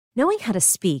Knowing how to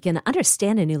speak and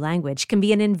understand a new language can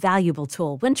be an invaluable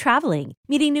tool when traveling,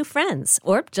 meeting new friends,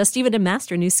 or just even to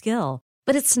master a new skill.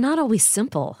 But it's not always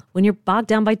simple when you're bogged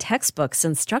down by textbooks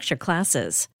and structured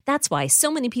classes. That's why so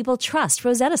many people trust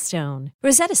Rosetta Stone.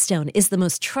 Rosetta Stone is the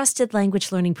most trusted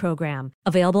language learning program,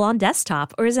 available on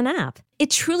desktop or as an app. It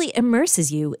truly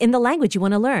immerses you in the language you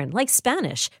want to learn, like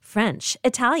Spanish, French,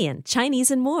 Italian,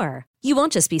 Chinese, and more. You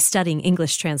won't just be studying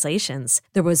English translations.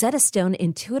 The Rosetta Stone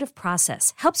intuitive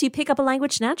process helps you pick up a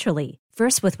language naturally,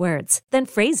 first with words, then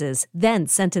phrases, then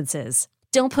sentences.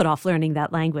 Don't put off learning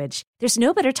that language. There's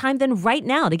no better time than right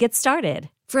now to get started.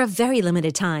 For a very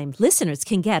limited time, listeners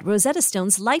can get Rosetta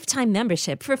Stone's lifetime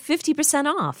membership for 50%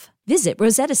 off. Visit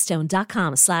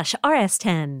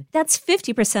rosettastone.com/rs10. That's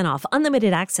 50% off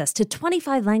unlimited access to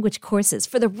 25 language courses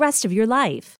for the rest of your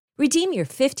life. Redeem your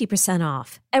 50%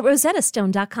 off at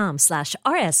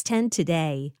rosettastone.com/rs10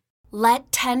 today.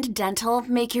 Let Tend Dental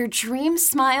make your dream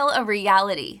smile a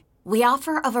reality. We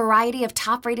offer a variety of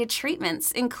top-rated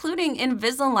treatments, including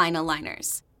Invisalign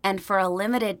aligners. And for a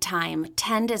limited time,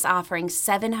 Tend is offering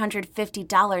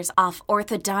 $750 off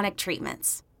orthodontic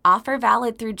treatments. Offer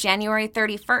valid through January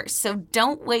 31st, so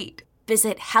don't wait.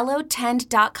 Visit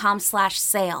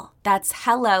hellotend.com/sale. That's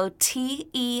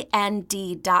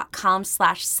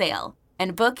hellotend.com/sale.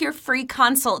 And book your free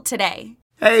consult today.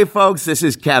 Hey folks, this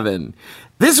is Kevin.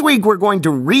 This week we're going to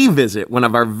revisit one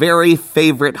of our very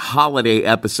favorite holiday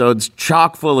episodes,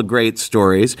 chock full of great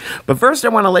stories. But first I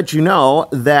want to let you know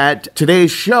that today's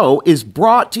show is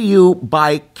brought to you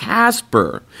by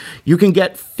Casper. You can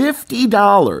get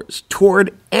 $50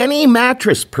 toward any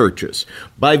mattress purchase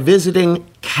by visiting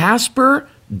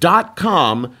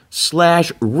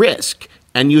casper.com/risk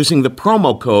and using the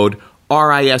promo code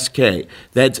RISK.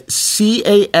 That's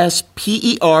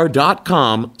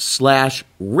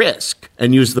CASPER.com/risk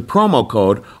and use the promo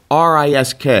code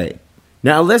RISK.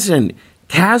 Now listen,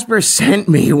 Casper sent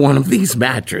me one of these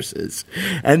mattresses,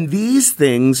 and these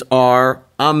things are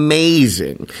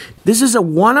amazing. This is a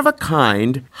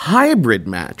one-of-a-kind hybrid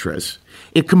mattress.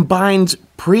 It combines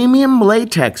premium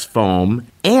latex foam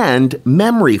and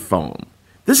memory foam.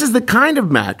 This is the kind of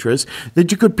mattress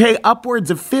that you could pay upwards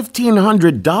of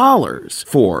 $1,500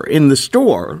 for in the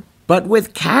store. But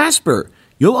with Casper,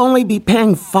 you'll only be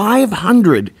paying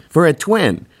 $500 for a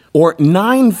twin or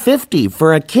 $950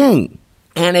 for a king.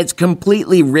 And it's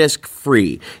completely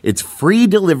risk-free. It's free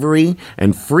delivery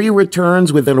and free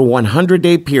returns within a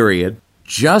 100-day period.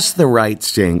 Just the right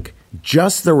sink.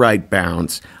 Just the right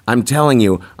bounce. I'm telling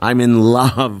you, I'm in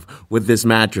love with this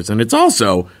mattress. And it's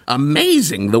also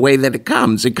amazing the way that it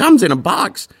comes. It comes in a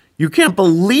box. You can't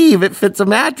believe it fits a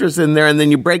mattress in there. And then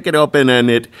you break it open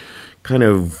and it kind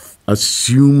of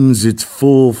assumes its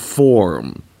full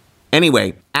form.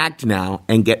 Anyway, act now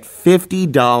and get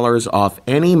 $50 off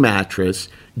any mattress.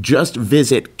 Just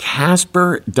visit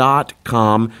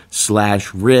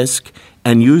casper.com/risk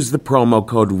and use the promo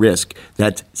code RISK.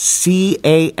 That's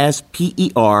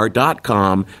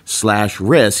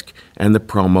CASPER.com/risk, and the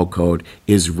promo code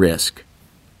is RISK.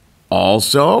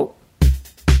 Also,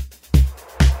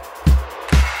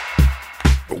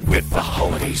 with the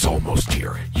holidays almost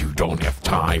here, you don't have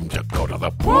time to go to the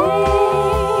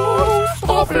post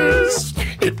office.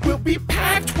 It will be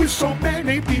packed with so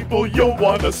many people you'll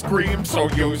want to scream, so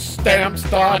use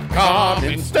Stamps.com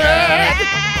instead.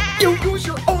 You use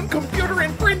your own computer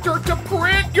and printer to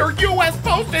print your U.S.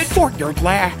 postage for your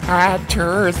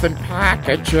letters and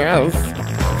packages.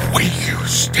 We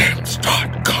use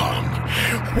Stamps.com.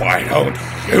 Why don't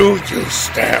you use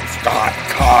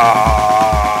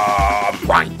Stamps.com?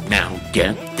 Right now,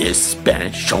 get this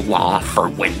special offer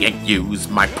when you use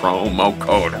my promo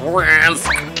code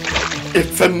RISK.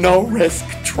 It's a no-risk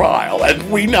trial, and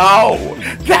we know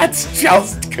that's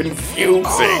just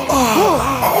confusing.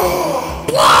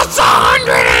 Plus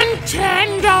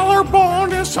 $110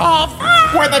 bonus off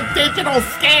with a digital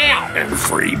scale and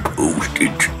free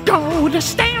postage. Go to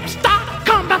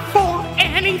Stamps.com before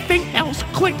anything else.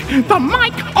 Click the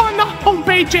mic on the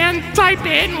homepage and type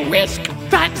in RISK.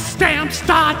 That's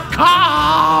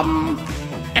Stamps.com.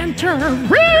 Enter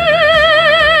RISK.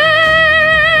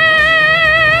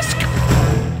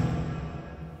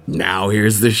 now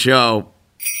here's the show.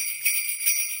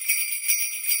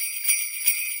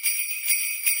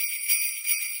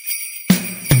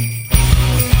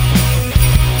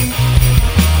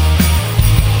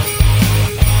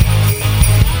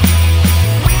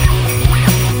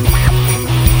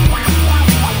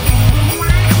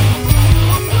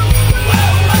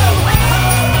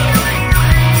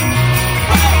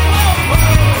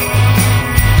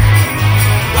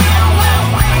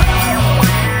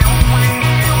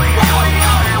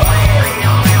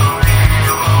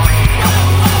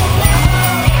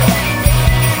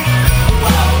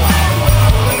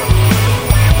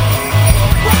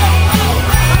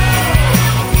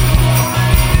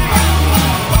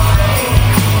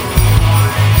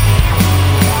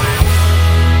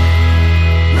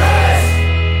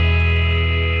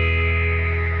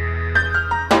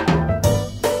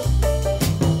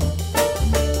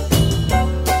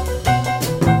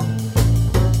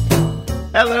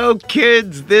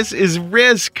 kids. This is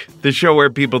Risk, the show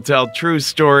where people tell true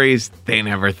stories they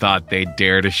never thought they'd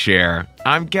dare to share.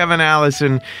 I'm Kevin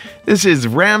Allison. This is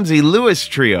Ramsey Lewis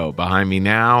Trio behind me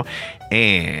now.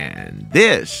 And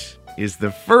this is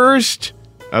the first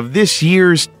of this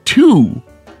year's 2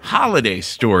 Holiday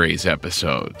Stories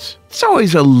episodes. It's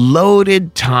always a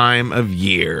loaded time of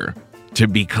year to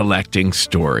be collecting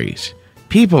stories.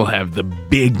 People have the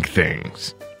big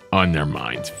things on their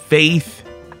minds. Faith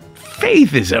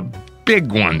is a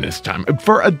big one this time.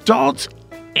 For adults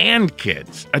and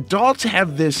kids. Adults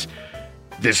have this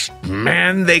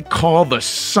man they call the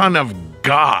Son of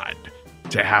God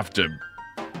to have to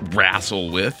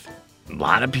wrestle with. A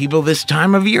lot of people this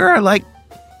time of year are like,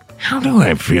 how do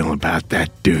I feel about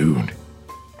that dude?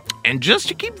 And just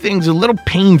to keep things a little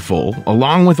painful,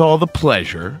 along with all the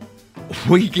pleasure,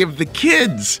 we give the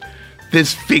kids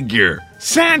this figure,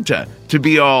 Santa, to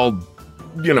be all,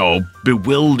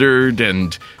 bewildered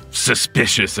and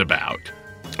suspicious about.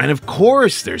 And of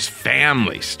course, there's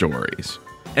family stories.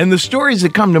 And the stories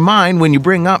that come to mind when you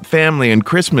bring up family and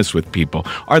Christmas with people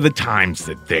are the times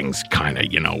that things kind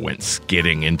of, went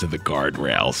skidding into the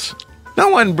guardrails. No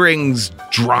one brings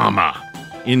drama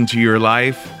into your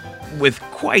life with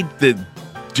quite the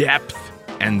depth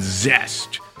and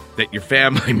zest that your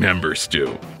family members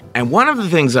do. And one of the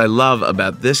things I love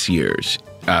about this year's,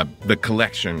 the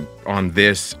collection on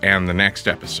this and the next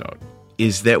episode,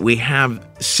 is that we have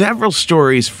several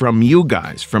stories from you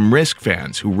guys, from Risk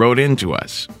fans who wrote into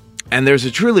us. And there's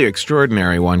a truly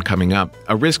extraordinary one coming up.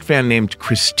 A Risk fan named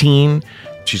Christine.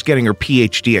 She's getting her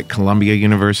PhD at Columbia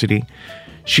University.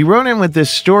 She wrote in with this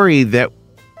story that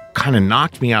kind of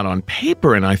knocked me out on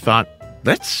paper, and I thought,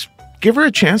 let's give her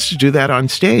a chance to do that on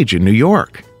stage in New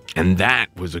York. And that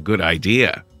was a good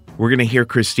idea. We're going to hear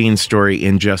Christine's story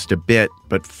in just a bit,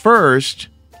 but first,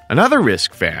 another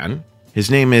Risk fan.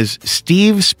 His name is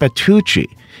Steve Spatucci.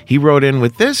 He wrote in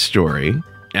with this story,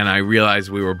 and I realized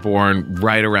we were born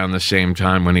right around the same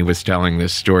time when he was telling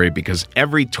this story because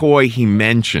every toy he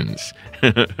mentions,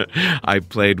 I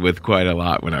played with quite a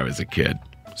lot when I was a kid.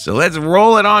 So let's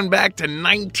roll it on back to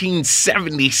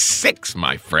 1976,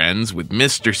 my friends, with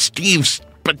Mr. Steve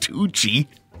Spatucci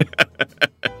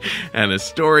and a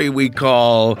story we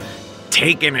call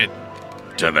Taking It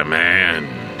to the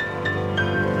Man.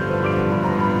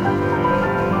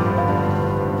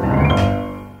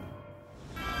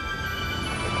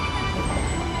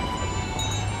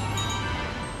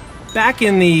 Back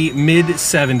in the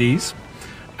mid-'70s,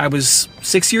 I was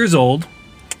 6 years old,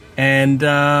 and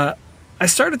I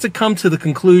started to come to the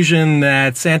conclusion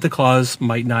that Santa Claus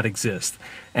might not exist.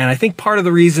 And I think part of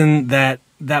the reason that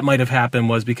might have happened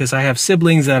was because I have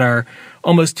siblings that are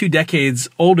almost 2 decades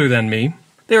older than me.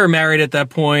 They were married at that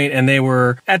point, and they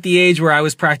were at the age where I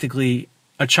was practically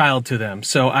a child to them.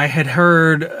 So I had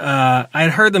heard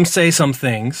them say some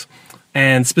things.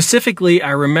 And specifically,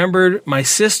 I remembered my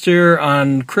sister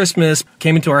on Christmas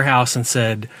came into our house and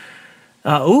said,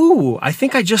 ooh, I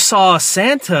think I just saw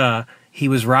Santa. He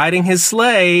was riding his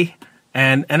sleigh.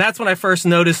 And that's when I first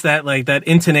noticed that, that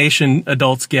intonation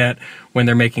adults get when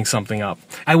they're making something up.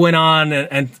 I went on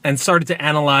and started to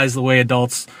analyze the way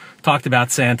adults talked about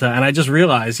Santa. And I just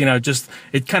realized,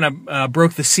 it kind of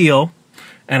broke the seal.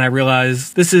 And I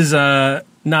realized this is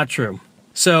not true.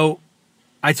 So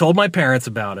I told my parents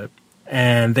about it.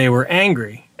 And they were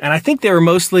angry. And I think they were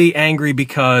mostly angry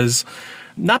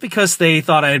not because they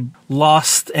thought I'd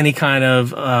lost any kind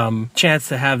of chance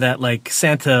to have that,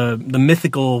 Santa, the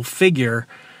mythical figure,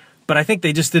 but I think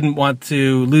they just didn't want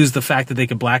to lose the fact that they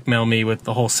could blackmail me with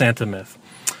the whole Santa myth.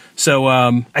 So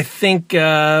I think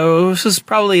this was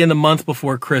probably in the month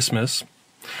before Christmas.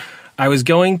 I was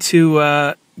going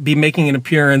to be making an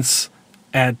appearance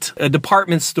at a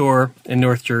department store in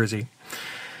North Jersey.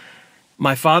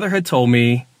 My father had told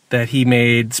me that he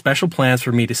made special plans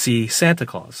for me to see Santa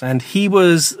Claus. And he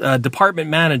was a department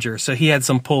manager, so he had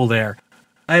some pull there.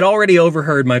 I had already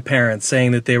overheard my parents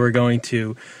saying that they were going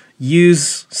to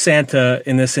use Santa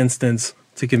in this instance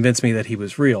to convince me that he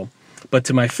was real. But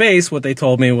to my face, what they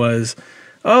told me was,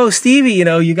 oh, Stevie,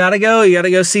 you gotta go. You gotta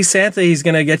go see Santa. He's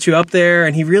gonna get you up there,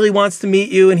 and he really wants to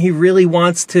meet you, and he really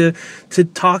wants to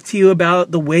talk to you about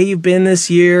the way you've been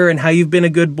this year and how you've been a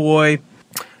good boy.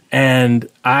 And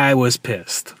I was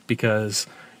pissed because,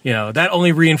 that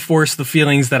only reinforced the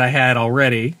feelings that I had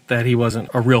already that he wasn't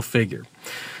a real figure.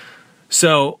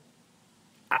 So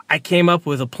I came up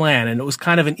with a plan, and it was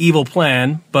kind of an evil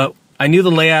plan, but I knew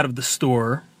the layout of the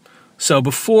store. So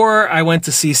before I went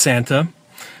to see Santa,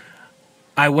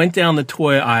 I went down the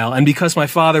toy aisle, and because my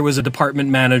father was a department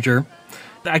manager,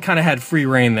 I kind of had free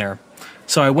reign there.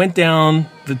 So I went down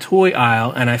the toy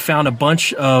aisle, and I found a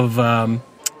bunch of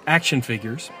action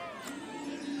figures.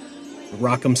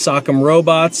 Rock'em Sock'em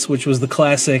Robots, which was the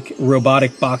classic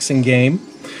robotic boxing game.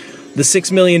 The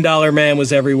 $6 Million Man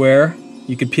was everywhere.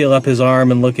 You could peel up his arm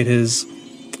and look at his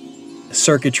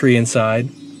circuitry inside.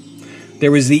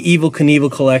 There was the Evel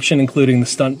Knievel collection, including the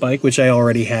stunt bike, which I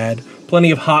already had.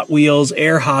 Plenty of Hot Wheels,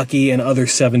 air hockey, and other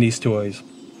 70s toys.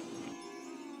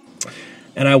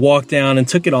 And I walked down and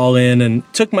took it all in and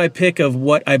took my pick of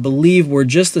what I believe were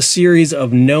just a series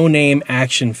of no-name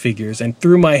action figures. And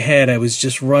through my head, I was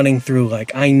just running through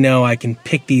like, I know I can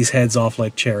pick these heads off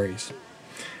like cherries.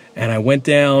 And I went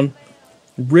down,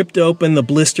 ripped open the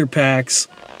blister packs,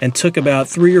 and took about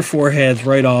 3 or 4 heads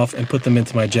right off and put them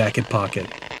into my jacket pocket.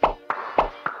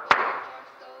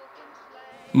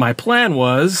 My plan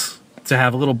was to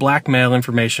have a little blackmail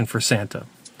information for Santa.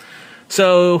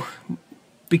 So,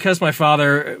 because my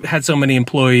father had so many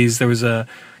employees, there was a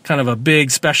kind of a big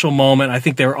special moment. I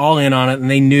think they were all in on it, and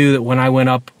they knew that when I went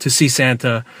up to see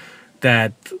Santa,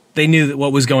 that they knew that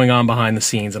what was going on behind the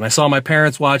scenes. And I saw my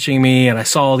parents watching me, and I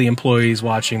saw all the employees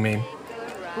watching me.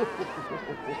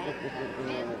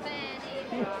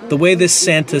 The way this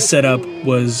Santa setup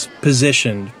was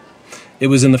positioned, it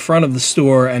was in the front of the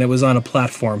store, and it was on a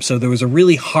platform, so there was a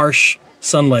really harsh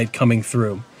sunlight coming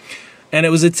through. And it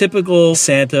was a typical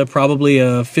Santa, probably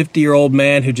a 50-year-old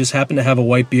man who just happened to have a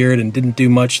white beard and didn't do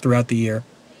much throughout the year.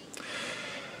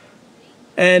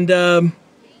 And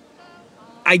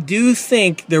I do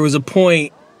think there was a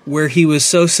point where he was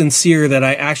so sincere that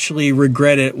I actually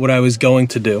regretted what I was going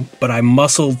to do, but I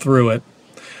muscled through it.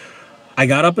 I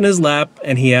got up in his lap,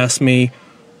 and he asked me,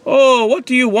 "Oh, what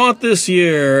do you want this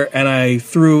year?" And I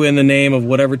threw in the name of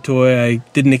whatever toy I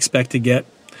didn't expect to get.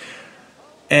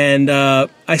 And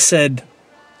I said,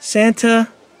 "Santa,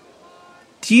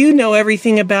 do you know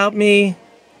everything about me?"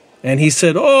 And he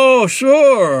said, "Oh,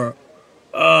 sure.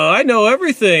 I know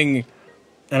everything."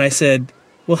 And I said,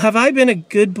 "Well, have I been a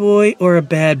good boy or a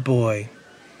bad boy?"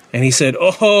 And he said,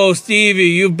 "Oh, Stevie,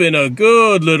 you've been a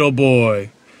good little boy."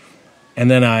 And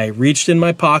then I reached in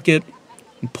my pocket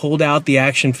and pulled out the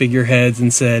action figure heads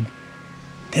and said,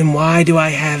 "Then why do I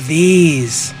have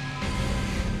these?"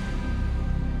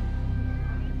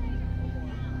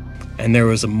 And there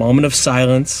was a moment of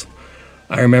silence.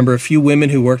 I remember a few women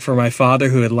who worked for my father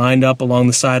who had lined up along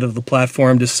the side of the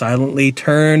platform just silently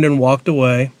turned and walked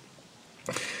away.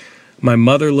 My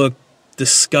mother looked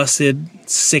disgusted,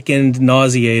 sickened,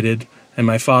 nauseated, and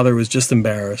my father was just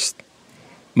embarrassed.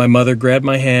 My mother grabbed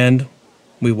my hand.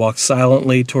 We walked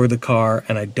silently toward the car,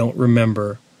 and I don't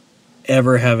remember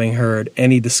ever having heard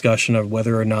any discussion of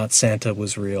whether or not Santa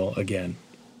was real again.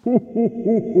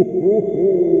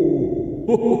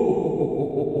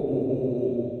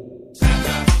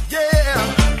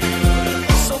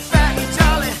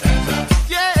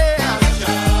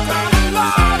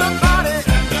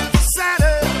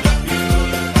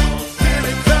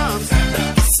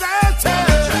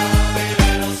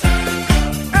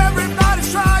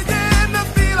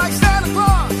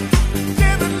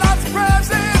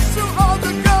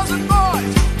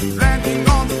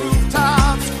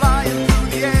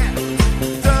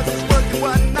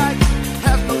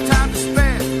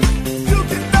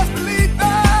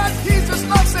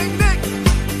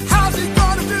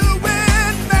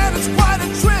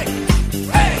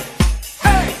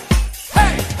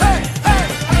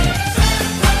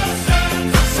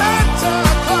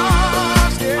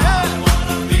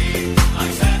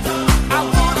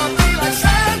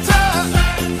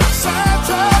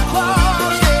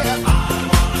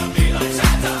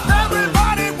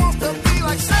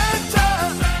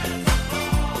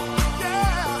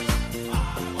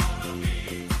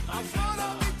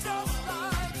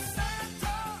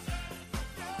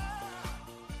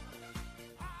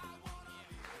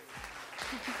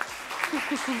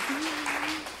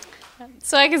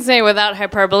 So I can say without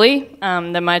hyperbole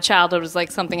that my childhood was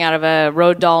like something out of a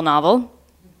Roald Dahl novel.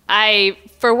 I,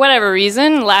 for whatever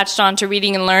reason, latched on to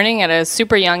reading and learning at a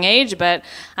super young age, but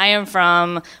I am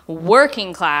from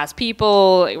working class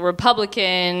people,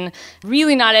 Republican,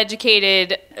 really not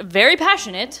educated, very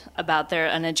passionate about their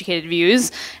uneducated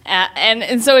views.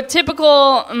 And so a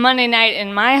typical Monday night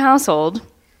in my household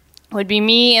would be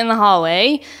me in the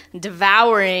hallway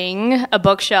devouring a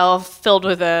bookshelf filled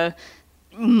with a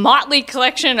motley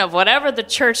collection of whatever the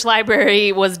church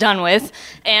library was done with,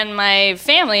 and my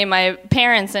family, my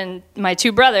parents and my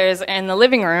 2 brothers in the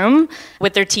living room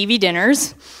with their TV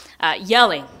dinners,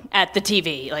 yelling at the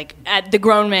TV, like at the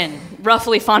grown men,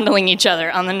 roughly fondling each other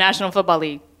on the National Football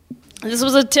League. This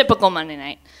was a typical Monday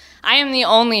night. I am the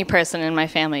only person in my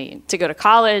family to go to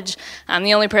college. I'm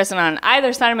the only person on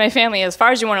either side of my family, as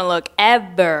far as you want to look,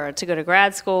 ever to go to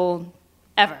grad school,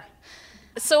 ever.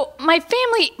 So my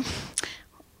family,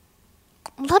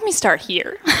 let me start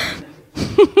here.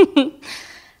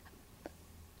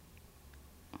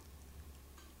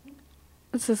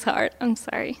 This is hard, I'm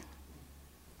sorry.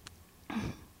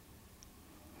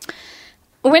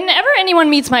 Whenever anyone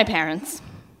meets my parents,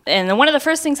 and one of the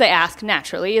first things they ask,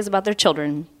 naturally, is about their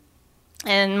children.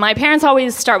 And my parents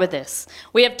always start with this.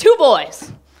 We have 2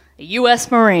 boys, U.S.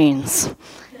 Marines.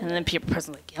 And then the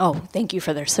person's like, oh, thank you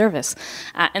for their service.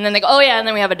 And then they go, oh, yeah, and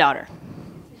then we have a daughter.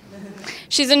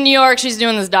 She's in New York. She's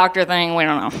doing this doctor thing. We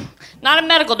don't know. Not a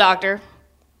medical doctor.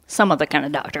 Some other kind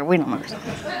of doctor. We don't know.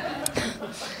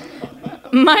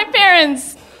 My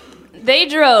parents, they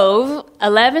drove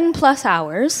 11-plus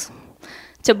hours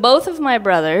to both of my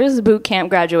brothers' boot camp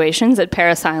graduations at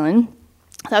Parris Island,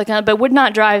 but would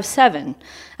not drive 7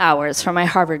 hours for my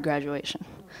Harvard graduation.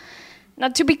 Now,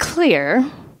 to be clear,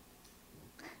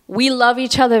 we love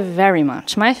each other very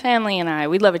much. My family and I,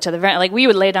 we love each other very, like we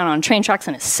would lay down on train tracks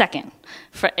in a second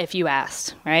if you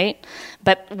asked, right?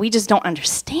 But we just don't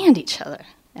understand each other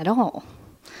at all.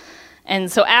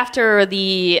 And so after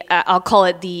the, I'll call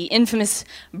it the infamous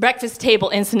breakfast table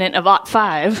incident of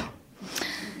 '05,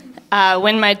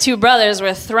 when my 2 brothers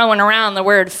were throwing around the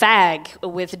word fag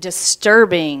with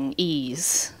disturbing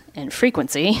ease and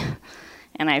frequency,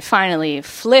 and I finally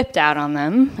flipped out on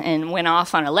them and went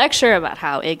off on a lecture about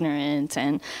how ignorant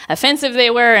and offensive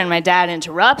they were, and my dad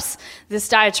interrupts this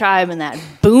diatribe in that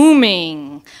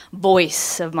booming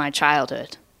voice of my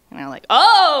childhood. And I'm like,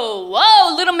 oh,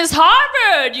 whoa, little Miss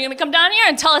Harvard, you're going to come down here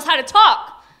and tell us how to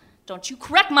talk. Don't you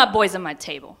correct my boys at my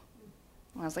table.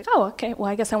 And I was like, oh, okay, well,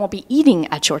 I guess I won't be eating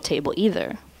at your table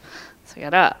either. So I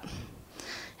got up.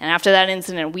 And after that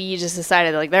incident, we just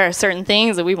decided, like, there are certain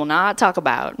things that we will not talk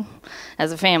about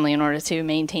as a family in order to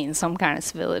maintain some kind of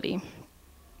civility.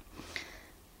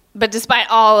 But despite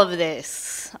all of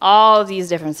this, all of these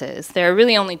differences, there are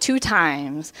really only 2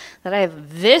 times that I have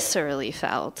viscerally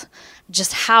felt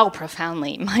just how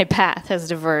profoundly my path has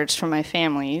diverged from my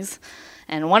family's.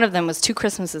 And one of them was 2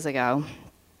 Christmases ago,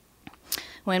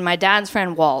 when my dad's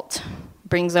friend Walt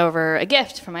brings over a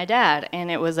gift for my dad,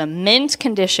 and it was a mint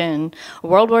condition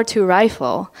World War II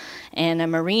rifle and a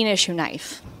Marine issue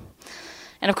knife.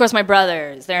 And of course my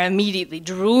brothers, they're immediately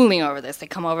drooling over this. They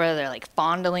come over, they're like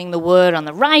fondling the wood on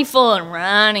the rifle and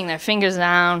running their fingers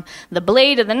down the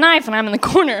blade of the knife, and I'm in the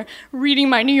corner reading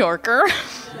my New Yorker.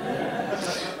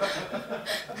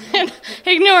 And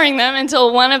ignoring them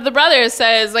until one of the brothers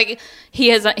says, like, he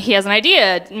has an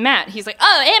idea, Matt. He's like,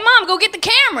 oh, hey, Mom, go get the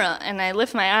camera. And I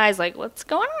lift my eyes like, what's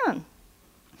going on?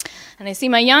 And I see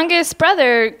my youngest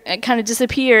brother kind of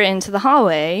disappear into the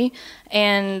hallway,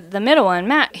 and the middle one,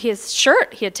 Matt, his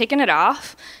shirt, he had taken it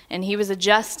off, and he was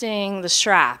adjusting the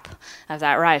strap of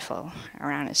that rifle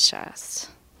around his chest.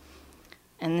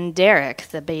 And then Derek,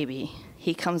 the baby,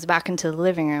 he comes back into the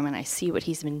living room, and I see what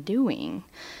he's been doing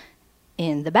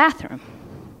in the bathroom.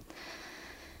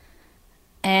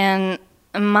 And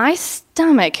my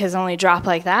stomach has only dropped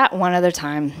like that one other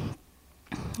time.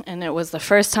 And it was the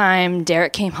first time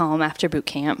Derek came home after boot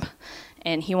camp,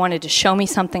 and he wanted to show me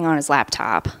something on his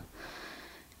laptop.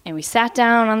 And we sat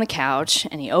down on the couch,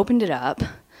 and he opened it up,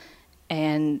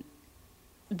 and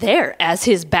there, as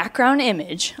his background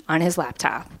image on his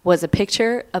laptop, was a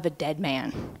picture of a dead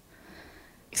man,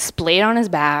 splayed on his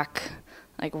back,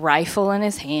 like rifle in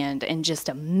his hand, and just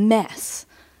a mess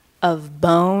of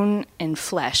bone and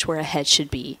flesh where a head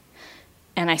should be.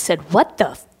 And I said, what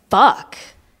the fuck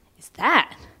is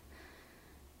that?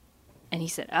 And he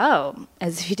said, oh,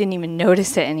 as if he didn't even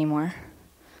notice it anymore,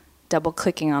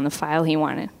 double-clicking on the file he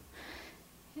wanted.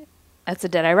 That's a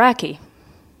dead Iraqi.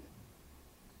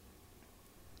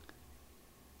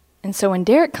 And so when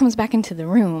Derek comes back into the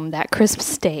room that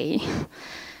Christmas day,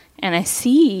 and I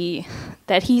see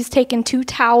that he's taken 2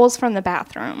 towels from the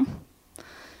bathroom,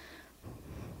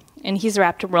 and he's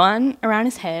wrapped one around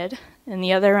his head and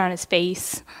the other around his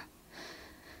face.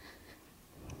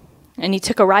 And he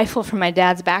took a rifle from my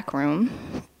dad's back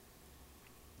room,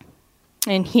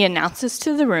 and he announces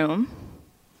to the room,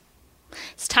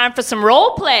 it's time for some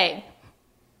role play.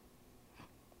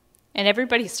 And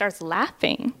everybody starts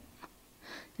laughing,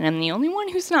 and I'm the only one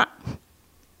who's not.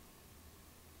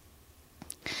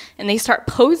 And they start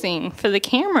posing for the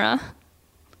camera,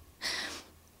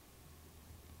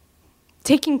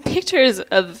 taking pictures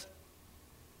of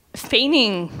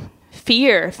feigning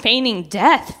fear, feigning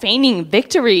death, feigning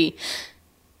victory.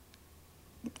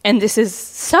 And this is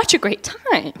such a great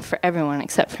time for everyone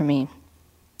except for me.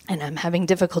 And I'm having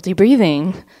difficulty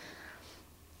breathing.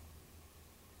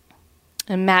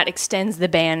 And Matt extends the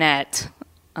bayonet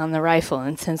on the rifle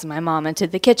and sends my mom into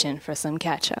the kitchen for some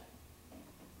ketchup.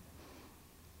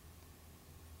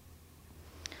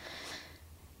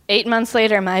 8 months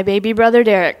later, my baby brother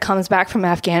Derek comes back from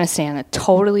Afghanistan, a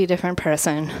totally different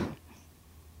person.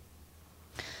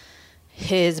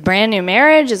 His brand new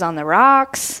marriage is on the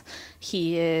rocks.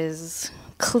 He is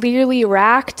clearly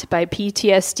racked by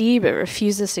PTSD, but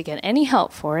refuses to get any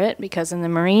help for it, because in the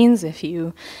Marines, if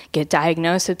you get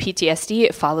diagnosed with PTSD,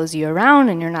 it follows you around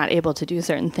and you're not able to do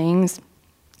certain things.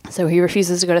 So he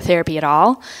refuses to go to therapy at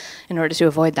all in order to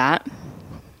avoid that.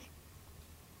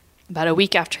 About a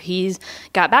week after he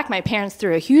got back, my parents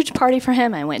threw a huge party for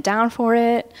him. I went down for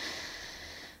it.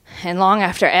 And long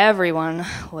after everyone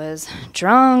was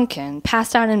drunk and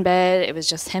passed out in bed, it was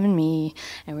just him and me,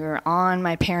 and we were on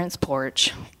my parents'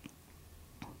 porch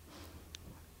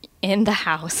in the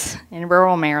house in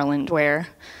rural Maryland, where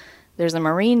there's a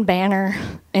Marine banner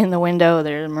in the window,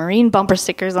 there's Marine bumper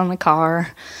stickers on the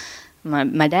car.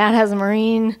 My dad has a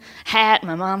Marine hat,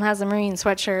 my mom has a Marine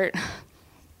sweatshirt.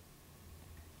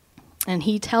 And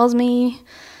he tells me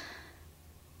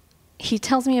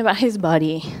about his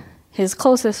buddy, his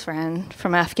closest friend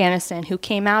from Afghanistan, who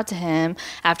came out to him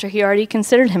after he already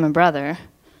considered him a brother,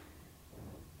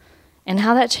 and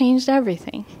how that changed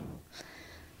everything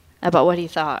about what he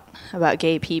thought about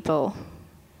gay people.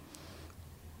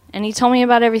 And he told me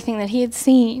about everything that he had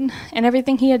seen and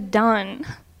everything he had done,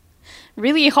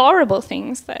 really horrible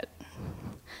things that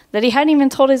he hadn't even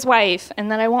told his wife,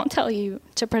 and that I won't tell you,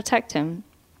 to protect him.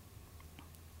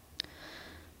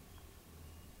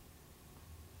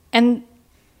 And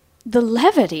the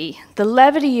levity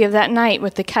of that night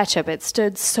with the ketchup, it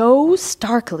stood so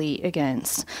starkly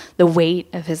against the weight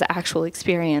of his actual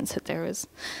experience that there was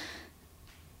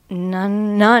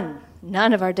none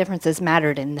of our differences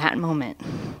mattered in that moment.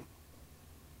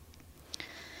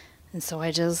 And so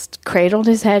I just cradled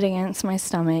his head against my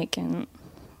stomach and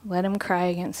let him cry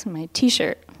against my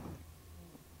t-shirt.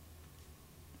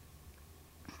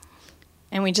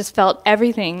 And we just felt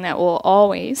everything that will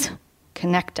always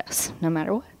connect us, no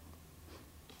matter what.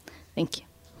 Thank you.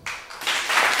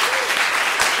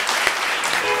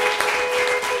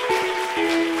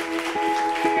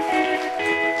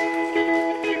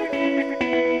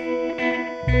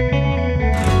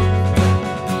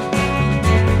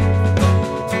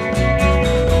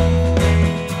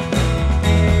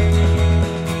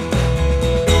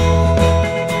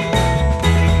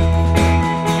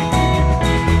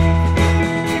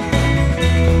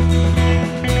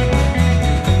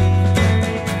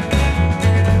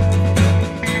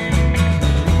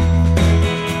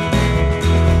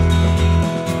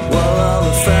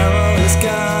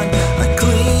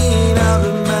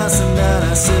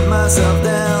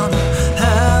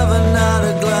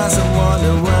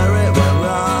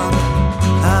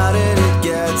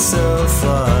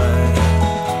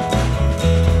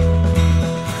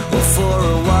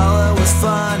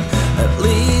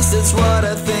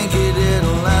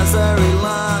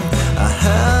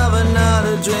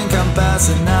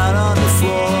 Passing out on the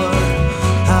floor.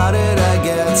 How did I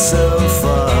get so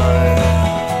far?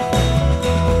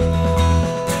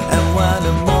 And when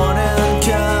the morning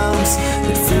comes,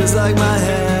 it feels like my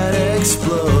head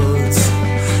explodes,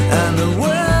 and the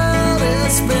world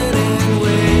is spinning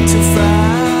way too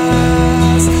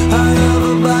fast. I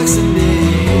love a Boxing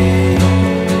Day.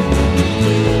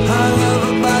 I love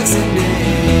a Boxing Day.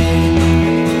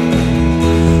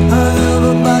 I love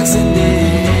a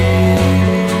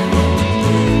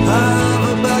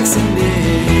Boxing Day.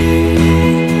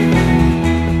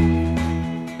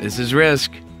 This is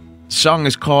Risk. The song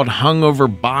is called Hungover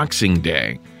Boxing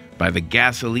Day by the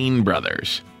Gasoline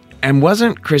Brothers. And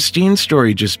wasn't Christine's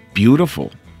story just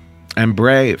beautiful and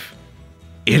brave?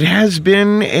 It has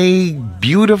been a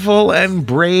beautiful and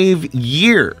brave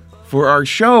year for our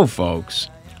show, folks.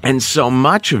 And so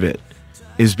much of it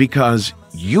is because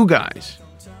you guys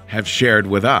have shared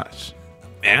with us.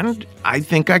 And I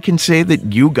think I can say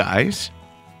that you guys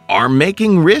are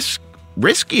making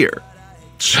riskier.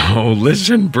 So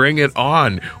listen, bring it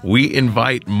on. We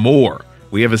invite more.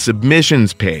 We have a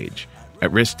submissions page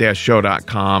at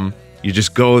risk-show.com. You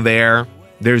just go there.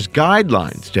 There's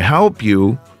guidelines to help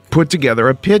you put together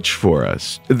a pitch for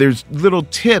us. There's little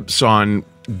tips on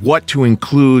what to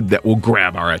include that will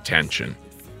grab our attention.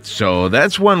 So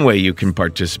that's one way you can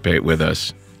participate with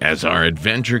us as our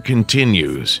adventure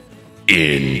continues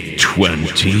in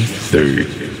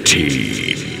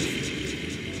 2013.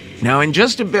 Now, in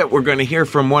just a bit, we're going to hear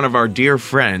from one of our dear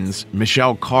friends,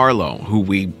 Michelle Carlo, who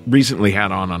we recently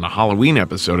had on a Halloween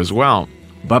episode as well.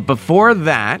 But before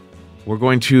that, we're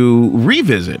going to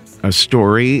revisit a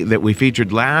story that we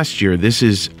featured last year. This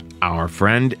is our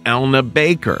friend Elna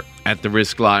Baker at the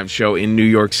Risk Live show in New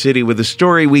York City with a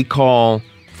story we call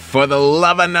For the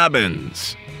Love of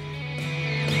Nubbins.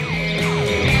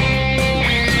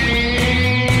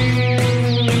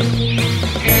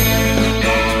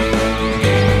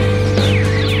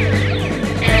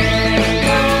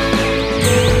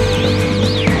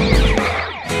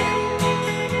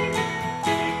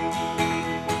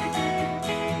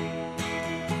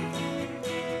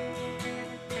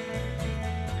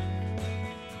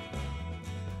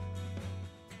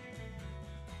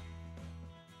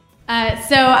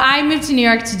 So I moved to New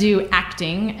York to do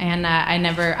acting, and I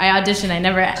auditioned.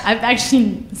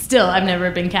 I've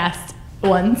never been cast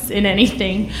once in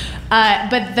anything.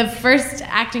 But the first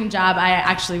acting job I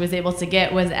actually was able to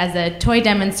get was as a toy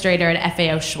demonstrator at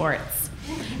FAO Schwartz.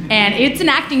 And it's an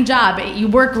acting job. You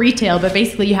work retail, but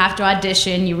basically you have to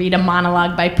audition. You read a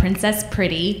monologue by Princess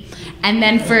Pretty. And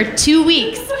then for 2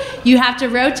 weeks, you have to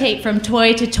rotate from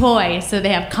toy to toy so they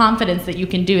have confidence that you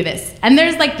can do this. And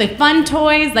there's like the fun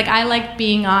toys. Like I like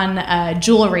being on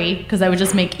jewelry because I would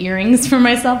just make earrings for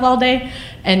myself all day.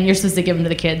 And you're supposed to give them to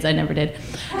the kids. I never did.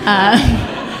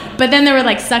 But then there were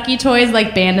like sucky toys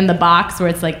like Band in the Box where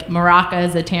it's like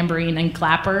maracas, a tambourine, and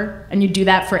clapper. And you do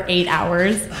that for 8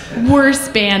 hours.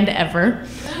 Worst band ever.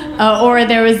 Or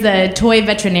there was the toy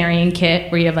veterinarian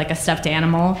kit where you have like a stuffed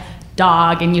animal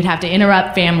dog and you'd have to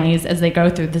interrupt families as they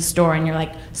go through the store and you're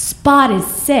like, Spot is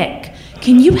sick.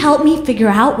 Can you help me figure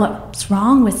out what's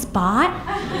wrong with Spot?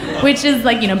 Which is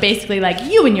like, basically like,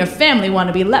 you and your family want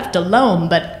to be left alone,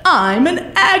 but I'm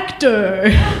an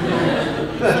actor.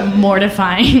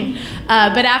 Mortifying.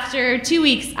 But after 2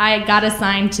 weeks, I got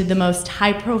assigned to the most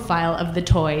high profile of the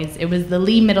toys. It was the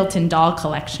Lee Middleton doll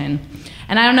collection.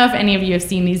 And I don't know if any of you have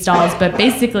seen these dolls, but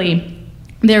basically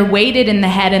they're weighted in the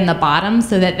head and the bottom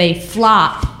so that they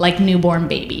flop like newborn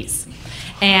babies.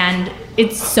 And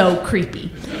it's so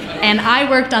creepy. And I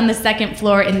worked on the second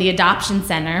floor in the adoption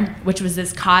center, which was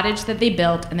this cottage that they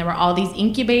built, and there were all these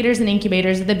incubators and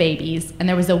incubators of the babies, and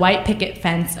there was a white picket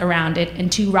fence around it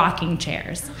and 2 rocking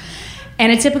chairs.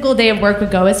 And a typical day of work would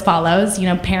go as follows.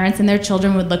 Parents and their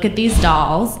children would look at these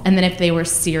dolls, and then if they were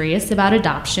serious about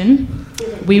adoption,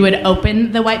 we would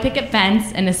open the white picket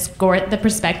fence and escort the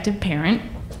prospective parent,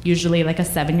 usually like a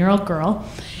 7-year-old girl,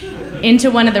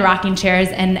 into one of the rocking chairs,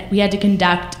 and we had to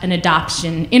conduct an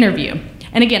adoption interview.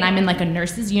 And again, I'm in like a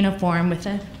nurse's uniform with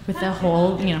a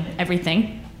whole,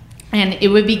 everything. And it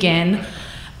would begin,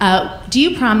 do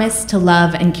you promise to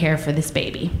love and care for this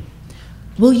baby?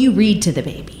 Will you read to the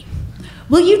baby?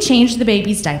 Will you change the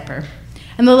baby's diaper?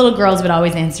 And the little girls would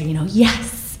always answer,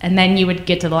 yes. And then you would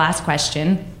get to the last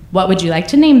question, what would you like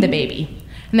to name the baby?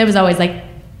 And there was always like,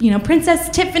 Princess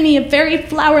Tiffany of Fairy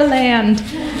Flowerland.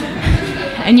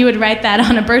 And you would write that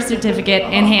on a birth certificate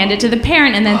and hand it to the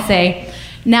parent and then say,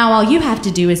 now all you have to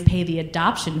do is pay the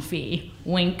adoption fee,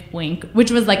 wink, wink,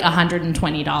 which was like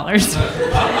 $120.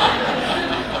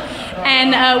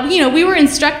 And, we were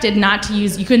instructed not to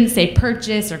use, you couldn't say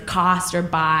purchase or cost or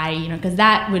buy, because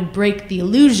that would break the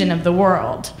illusion of the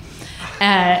world.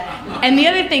 And the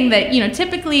other thing that,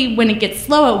 typically when it gets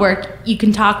slow at work, you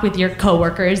can talk with your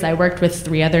coworkers. I worked with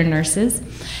 3 other nurses.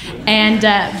 And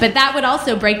but that would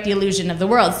also break the illusion of the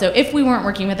world. So if we weren't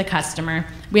working with a customer,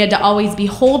 we had to always be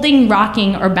holding,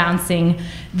 rocking, or bouncing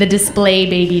the display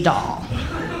baby doll.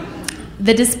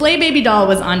 The display baby doll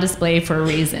was on display for a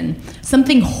reason.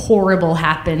 Something horrible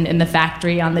happened in the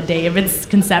factory on the day of its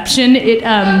conception.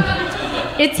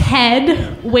 Its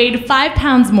head weighed 5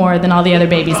 pounds more than all the other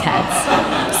babies'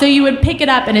 heads. So you would pick it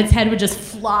up and its head would just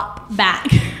flop back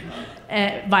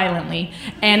violently.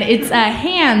 And its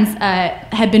hands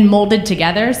had been molded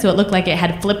together so it looked like it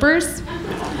had flippers.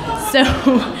 So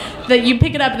that you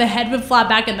pick it up, the head would flop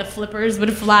back and the flippers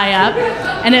would fly up.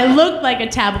 And it looked like a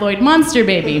tabloid monster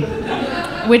baby,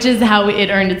 which is how it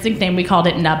earned its nickname. We called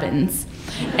it Nubbins.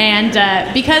 And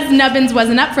because Nubbins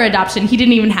wasn't up for adoption, he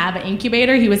didn't even have an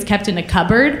incubator. He was kept in a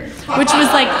cupboard, which was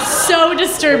like so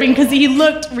disturbing because he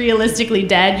looked realistically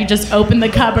dead. You just open the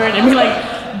cupboard and be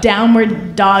like,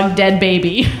 downward dog, dead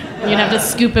baby. You'd have to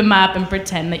scoop him up and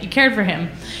pretend that you cared for him.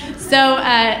 So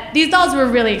these dolls were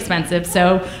really expensive.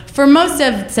 So for most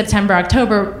of September,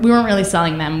 October, we weren't really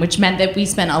selling them, which meant that we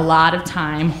spent a lot of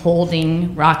time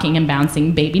holding, rocking, and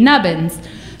bouncing baby Nubbins.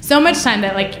 So much time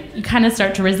that like you kind of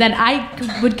start to resent.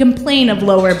 I would complain of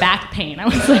lower back pain. I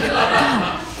was like,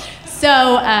 oh. So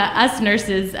us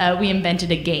nurses, we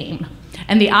invented a game.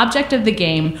 And the object of the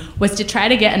game was to try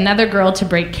to get another girl to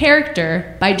break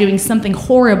character by doing something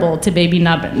horrible to baby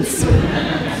Nubbins.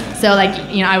 So like,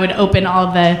 I would open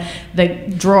all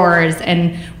the drawers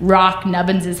and rock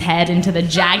Nubbins' head into the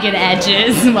jagged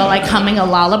edges while like humming a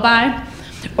lullaby.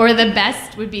 Or the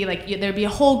best would be like, there'd be a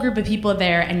whole group of people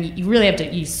there and you really have to,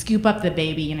 you scoop up the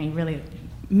baby, you really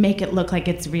make it look like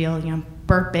it's real,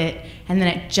 burp it, and then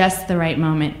at just the right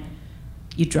moment,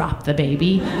 you drop the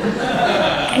baby.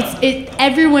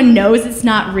 Everyone knows it's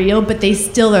not real, but they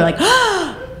still are like,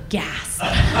 oh, gasp.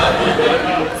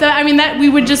 So, that we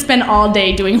would just spend all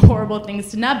day doing horrible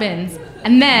things to Nubbins.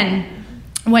 And then,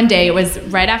 one day, it was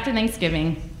right after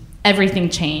Thanksgiving, everything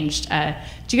changed.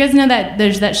 Do you guys know that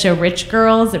there's that show Rich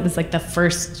Girls? It was like the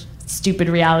first stupid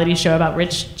reality show about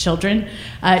rich children.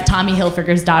 Tommy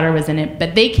Hilfiger's daughter was in it.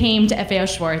 But they came to FAO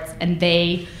Schwartz and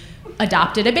they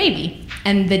adopted a baby.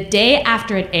 And the day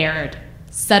after it aired,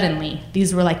 suddenly,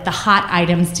 these were like the hot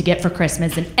items to get for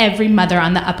Christmas, and every mother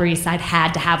on the Upper East Side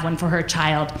had to have one for her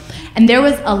child. And there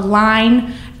was a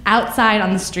line outside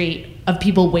on the street of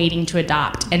people waiting to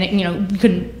adopt. And it, we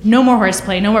couldn't, no more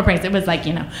horseplay, no more pranks. It was like,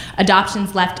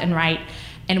 adoptions left and right.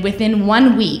 And within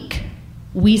 1 week,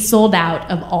 we sold out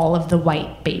of all of the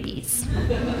white babies.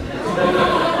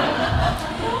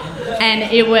 And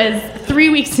it was 3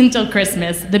 weeks until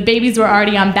Christmas. The babies were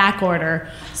already on back order,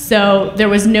 so there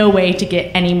was no way to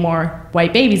get any more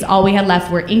white babies. All we had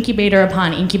left were incubator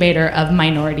upon incubator of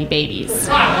minority babies.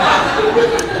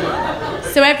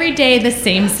 So every day the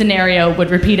same scenario would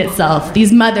repeat itself.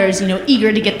 These mothers,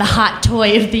 eager to get the hot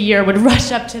toy of the year, would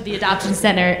rush up to the adoption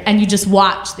center, and you just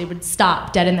watch. They would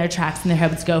stop dead in their tracks, and their head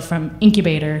would go from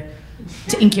incubator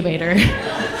to incubator.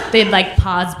 They'd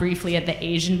pause briefly at the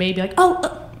Asian baby,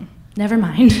 never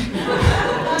mind,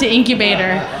 to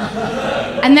incubator.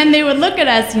 And then they would look at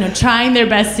us, trying their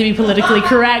best to be politically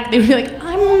correct. They would be like,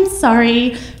 I'm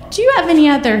sorry, do you have any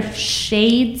other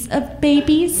shades of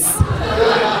babies?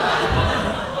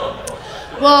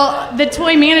 Well, the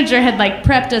toy manager had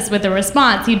prepped us with a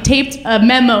response. He'd taped a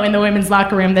memo in the women's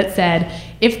locker room that said,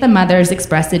 if the mothers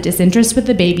express a disinterest with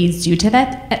the babies due to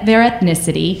their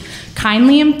ethnicity,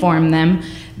 kindly inform them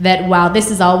that while this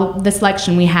is all the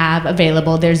selection we have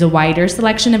available, there's a wider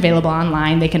selection available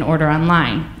online. They can order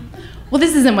online. Well,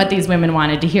 this isn't what these women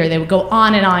wanted to hear. They would go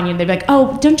on and on, and they'd be like,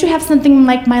 oh, don't you have something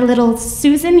like my little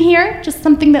Susan here? Just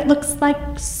something that looks like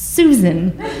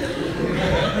Susan.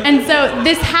 And so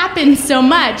this happened so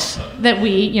much that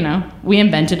we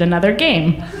invented another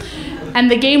game. And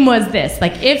the game was this,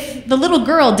 if the little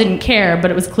girl didn't care,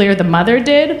 but it was clear the mother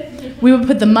did, we would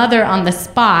put the mother on the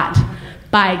spot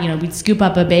by, we'd scoop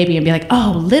up a baby and be like,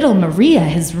 oh, little Maria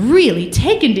has really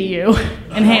taken to you,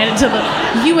 and hand it to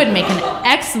you would make an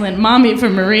excellent mommy for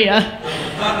Maria.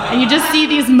 And you just see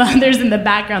these mothers in the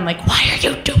background why are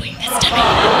you doing this to me?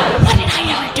 What did I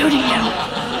ever do to you?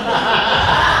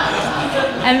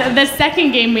 And the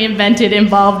second game we invented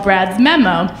involved Brad's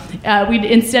memo. We'd,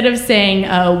 instead of saying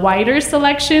whiter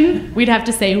selection, we'd have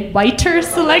to say whiter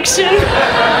selection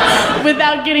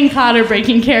without getting caught or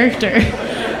breaking character.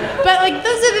 But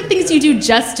those are the things you do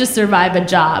just to survive a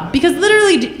job. Because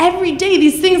literally every day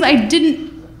these things I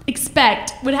didn't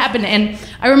expect would happen. And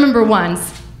I remember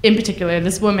once, in particular,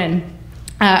 this woman,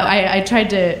 I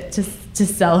tried to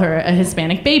sell her a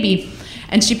Hispanic baby.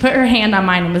 And she put her hand on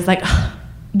mine and was like, oh,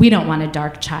 we don't want a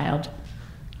dark child.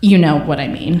 You know what I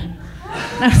mean.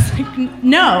 And I was like,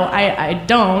 no, I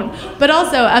don't. But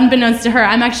also, unbeknownst to her,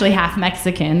 I'm actually half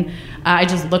Mexican. I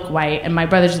just look white, and my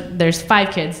brothers, there's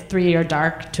 5 kids, 3 are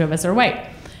dark, 2 of us are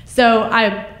white. So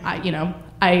I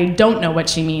don't know what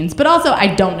she means, but also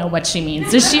I don't know what she means.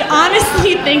 Does she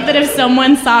honestly think that if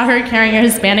someone saw her carrying a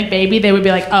Hispanic baby, they would be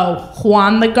like, oh,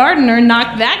 Juan the gardener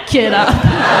knocked that kid up?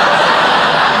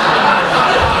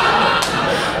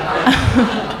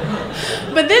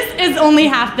 But this is only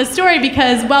half the story,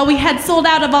 because while we had sold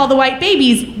out of all the white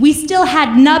babies, we still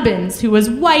had Nubbins, who was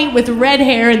white with red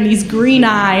hair and these green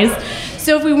eyes.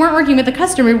 So if we weren't working with a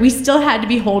customer, we still had to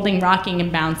be holding, rocking,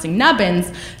 and bouncing Nubbins.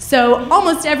 So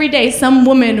almost every day, some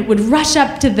woman would rush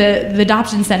up to the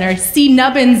adoption center, see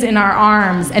Nubbins in our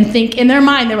arms, and think in their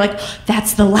mind, they were like,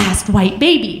 that's the last white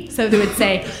baby. So they would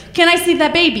say, can I see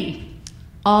that baby?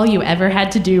 All you ever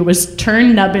had to do was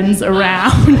turn Nubbins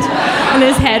around, and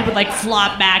his head would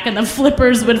flop back, and the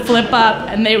flippers would flip up,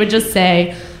 and they would just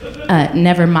say,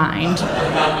 never mind.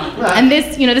 And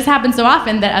this happened so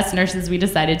often that us nurses, we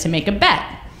decided to make a bet.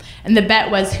 And the bet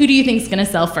was, who do you think is going to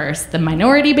sell first, the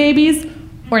minority babies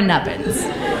or Nubbins?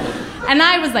 And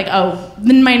I was like, oh,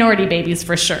 the minority babies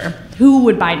for sure. Who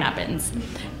would buy Nubbins?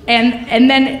 And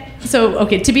then, so,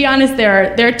 okay, to be honest,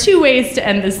 there are 2 ways to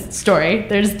end this story.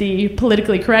 There's the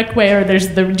politically correct way, or there's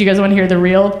do you guys want to hear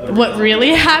what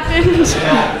really happened?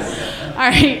 Yes. All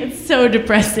right, it's so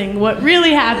depressing. What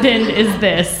really happened is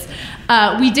this.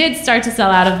 We did start to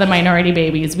sell out of the minority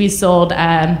babies. We sold,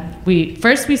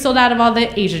 first we sold out of all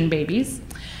the Asian babies.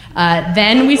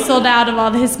 Then we sold out of all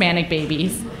the Hispanic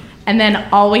babies. And then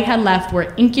all we had left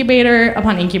were incubator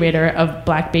upon incubator of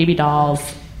black baby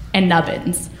dolls and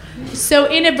Nubbins. So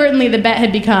inadvertently, the bet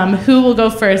had become, who will go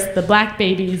first, the black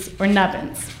babies or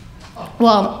Nubbins?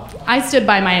 Well, I stood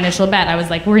by my initial bet. I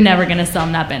was like, we're never going to sell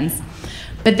Nubbins.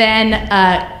 But then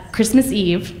Christmas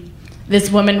Eve, this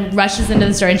woman rushes into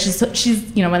the store, and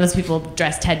she's one of those people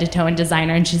dressed head to toe in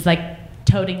designer, and she's like,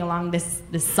 toting along this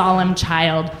solemn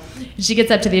child. She gets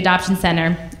up to the adoption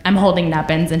center. I'm holding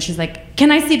Nubbins, and she's like,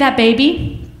 "Can I see that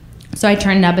baby?" So I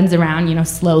turn Nubbins around,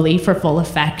 slowly for full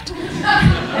effect.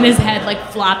 And his head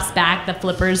flops back, the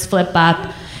flippers flip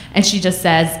up, and she just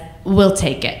says, "We'll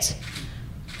take it."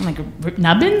 I'm like,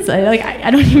 "Nubbins?" I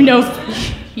don't even know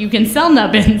if you can sell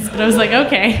Nubbins, but I was like,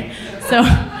 okay. So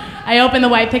I open the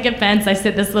white picket fence, I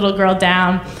sit this little girl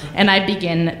down, and I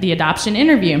begin the adoption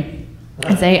interview.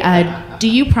 I say, "Do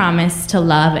you promise to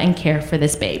love and care for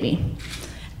this baby?"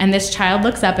 And this child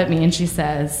looks up at me and she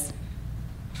says,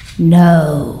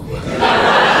 "No."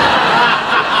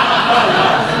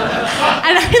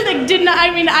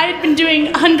 And I had been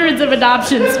doing hundreds of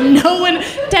adoptions.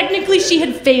 Technically she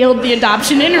had failed the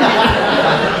adoption interview.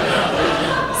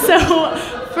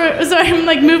 So I'm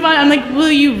like, move on. I'm like,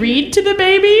 "Will you read to the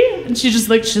baby?" And she's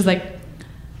like,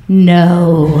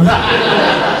 "No."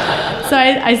 So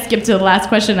I skip to the last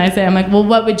question. I'm like, "Well,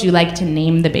 what would you like to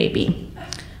name the baby?"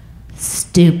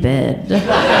 "Stupid."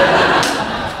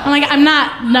 I'm like, I'm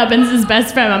not Nubbins'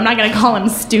 best friend. I'm not going to call him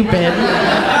stupid.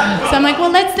 So I'm like,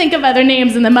 "Well, let's think of other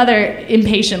names." And the mother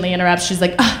impatiently interrupts. She's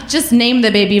like, "Just name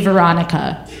the baby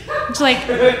Veronica." She's like,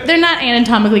 they're not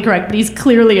anatomically correct, but he's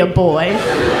clearly a boy.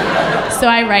 So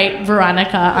I write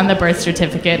Veronica on the birth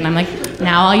certificate. And I'm like,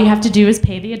 "Now all you have to do is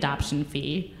pay the adoption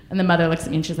fee." And the mother looks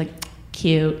at me and she's like,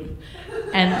 "Cute."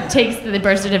 And takes the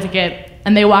birth certificate.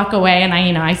 And they walk away, and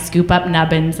I scoop up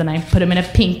Nubbins, and I put him in a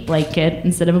pink blanket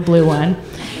instead of a blue one.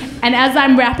 And as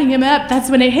I'm wrapping him up,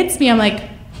 that's when it hits me. I'm like,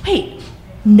 wait,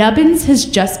 Nubbins has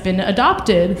just been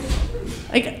adopted.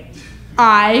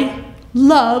 I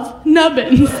love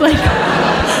Nubbins.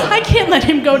 I can't let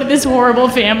him go to this horrible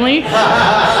family.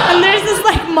 And there's this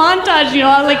montage,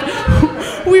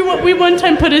 we one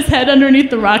time put his head underneath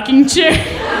the rocking chair.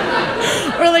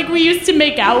 Or we used to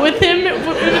make out with him,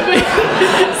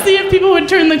 see if people would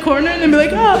turn the corner and they'd be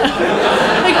like, "Oh,"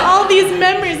 all these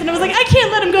memories. And I was like, I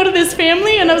can't let him go to this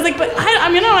family. And I was like, but I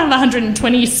don't have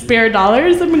 120 spare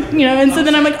dollars, And so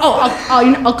then I'm like,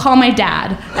 I'll call my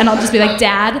dad, and I'll just be like,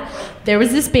 "Dad, there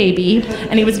was this baby,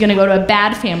 and he was going to go to a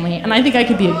bad family, and I think I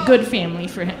could be a good family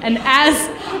for him." And as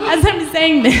I'm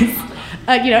saying this,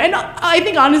 and I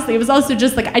think honestly it was also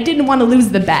just I didn't want to lose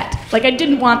the bet. I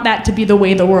didn't want that to be the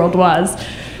way the world was.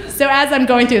 So as I'm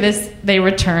going through this, they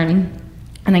return,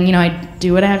 and then I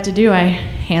do what I have to do. I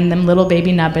hand them little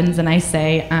baby Nubbins, and I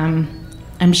say,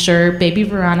 "I'm sure baby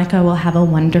Veronica will have a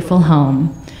wonderful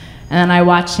home." And then I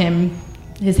watch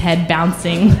his head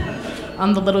bouncing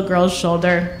on the little girl's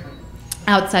shoulder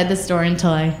outside the store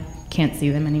until I can't see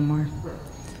them anymore.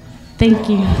 Thank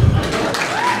you.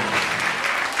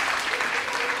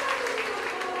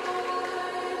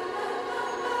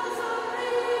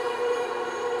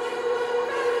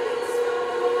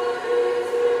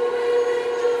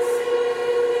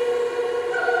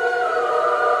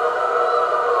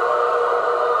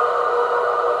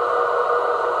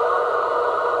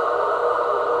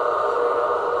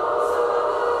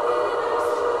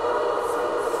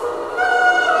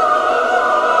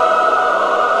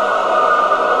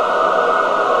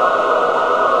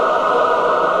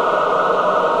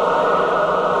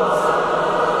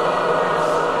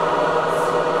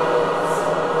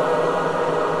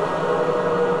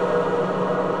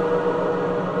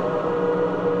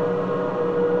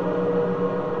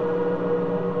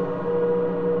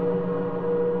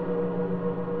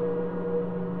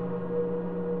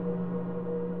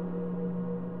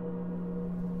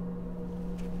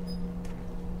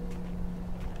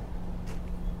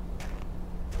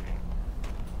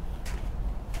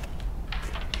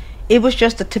 It was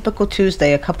just a typical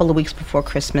Tuesday a couple of weeks before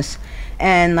Christmas.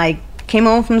 And I came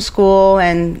home from school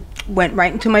and went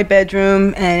right into my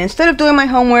bedroom, and instead of doing my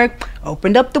homework,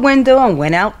 opened up the window and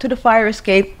went out to the fire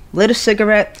escape, lit a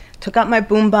cigarette, took out my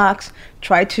boombox,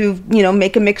 tried to,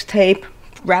 make a mixtape,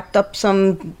 wrapped up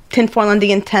some tinfoil on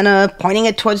the antenna, pointing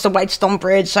it towards the Whitestone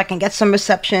Bridge so I can get some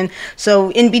reception.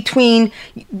 So in between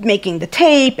making the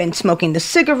tape and smoking the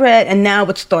cigarette, and now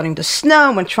it's starting to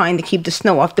snow and trying to keep the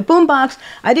snow off the boombox,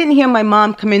 I didn't hear my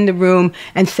mom come in the room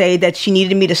and say that she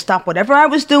needed me to stop whatever I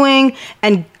was doing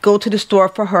and go to the store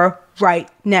for her right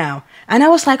now. And I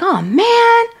was like, oh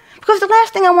man, because the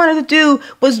last thing I wanted to do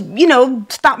was,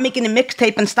 stop making the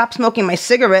mixtape and stop smoking my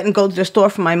cigarette and go to the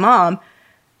store for my mom.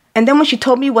 And then when she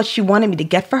told me what she wanted me to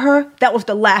get for her, that was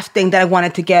the last thing that I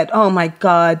wanted to get. Oh my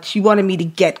God, she wanted me to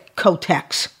get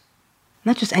Kotex.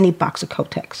 Not just any box of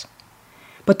Kotex,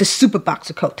 but the super box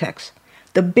of Kotex.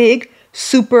 The big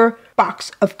super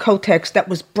box of Kotex that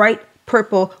was bright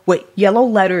purple with yellow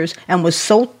letters and was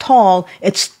so tall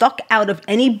it stuck out of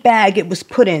any bag it was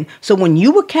put in. So when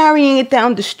you were carrying it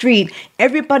down the street,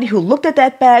 everybody who looked at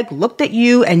that bag looked at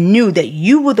you and knew that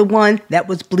you were the one that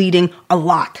was bleeding a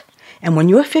lot. And when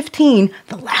you're 15,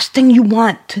 the last thing you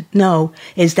want to know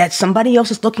is that somebody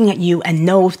else is looking at you and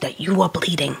knows that you are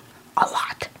bleeding a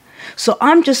lot. So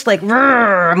I'm just like,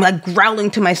 I'm like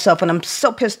growling to myself, and I'm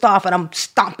so pissed off, and I'm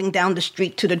stomping down the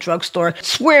street to the drugstore,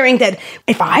 swearing that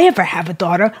if I ever have a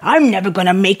daughter, I'm never going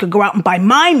to make her go out and buy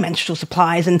my menstrual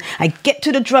supplies. And I get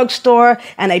to the drugstore,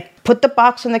 and I put the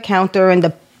box on the counter, and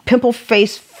the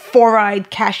pimple-faced, four-eyed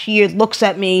cashier looks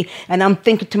at me, and I'm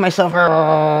thinking to myself,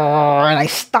 and I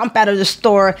stomp out of the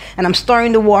store, and I'm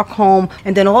starting to walk home,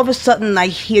 and then all of a sudden I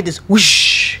hear this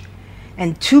whoosh,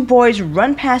 and two boys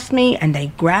run past me, and they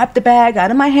grab the bag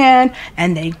out of my hand,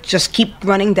 and they just keep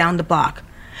running down the block.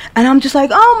 And I'm just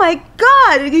like, oh my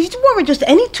God, these weren't just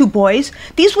any two boys.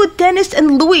 These were Dennis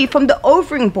and Louie from the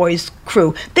Overing Boys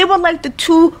crew. They were like the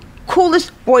two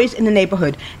coolest boys in the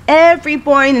neighborhood. Every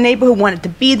boy in the neighborhood wanted to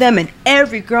be them, and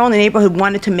every girl in the neighborhood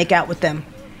wanted to make out with them.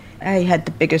 I had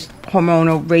the biggest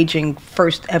hormonal raging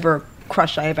first ever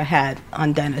crush I ever had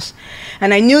on Dennis.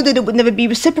 And I knew that it would never be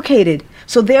reciprocated.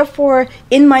 So therefore,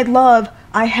 in my love,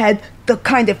 I had the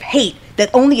kind of hate that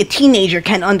only a teenager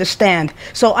can understand.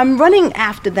 So I'm running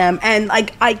after them, and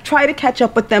like I try to catch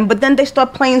up with them, but then they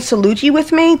start playing Salugi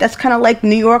with me. That's kind of like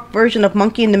New York version of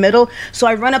Monkey in the Middle. So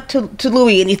I run up to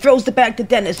Louie, and he throws the bag to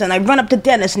Dennis, and I run up to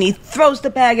Dennis, and he throws the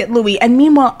bag at Louie. And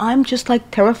meanwhile, I'm just like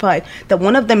terrified that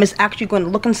one of them is actually going to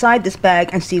look inside this bag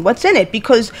and see what's in it,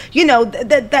 because you know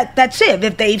that's it.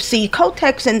 If they see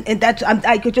Kotex, and that's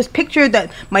I could just picture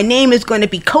that my name is going to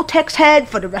be Kotex Head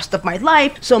for the rest of my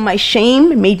life. So my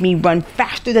shame made me run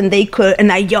faster than they could,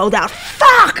 and I yelled out,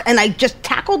 "Fuck!" And I just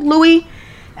tackled Louie,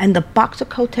 and the box of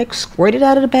Kotex squirted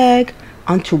out of the bag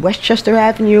onto Westchester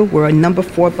Avenue, where a number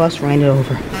 4 bus ran it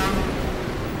over.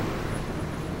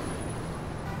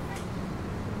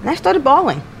 And I started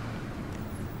bawling.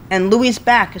 And Louie's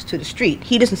back is to the street.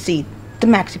 He doesn't see the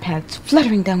maxi pads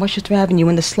fluttering down Westchester Avenue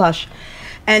in the slush.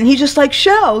 And he's just like,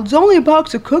 "Shell, it's only a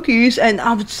box of cookies." And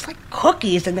I was just like,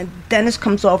 "Cookies?" And then Dennis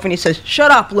comes over and he says,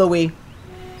 "Shut up, Louie."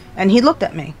 And he looked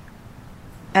at me.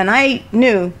 And I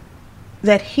knew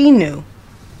that he knew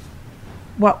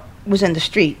what was in the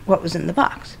street, what was in the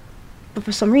box. But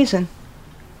for some reason,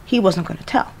 he wasn't going to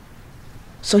tell.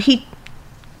 So he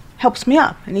helps me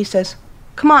up and he says,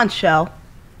 "Come on, Shell,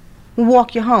 we'll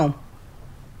walk you home."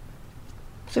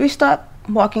 So we start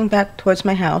walking back towards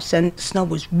my house, and snow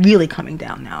was really coming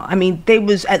down now. I mean, there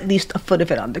was at least a foot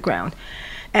of it on the ground.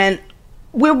 And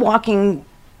we're walking,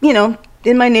 you know,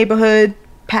 in my neighborhood,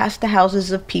 past the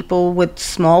houses of people with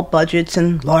small budgets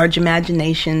and large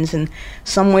imaginations, and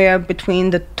somewhere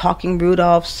between the talking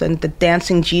Rudolphs and the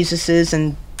dancing Jesuses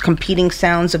and competing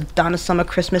sounds of Donna Summer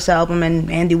Christmas album and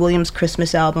Andy Williams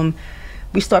Christmas album,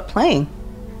 we start playing.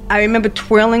 I remember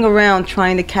twirling around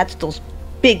trying to catch those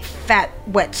big, fat,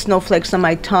 wet snowflakes on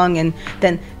my tongue, and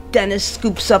then Dennis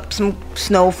scoops up some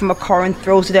snow from a car and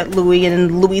throws it at Louie, and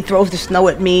then Louie throws the snow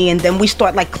at me, and then we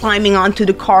start like climbing onto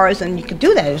the cars, and you could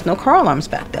do that. There's no car alarms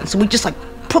back then. So we just like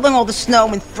pulling all the snow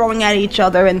and throwing at each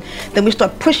other, and then we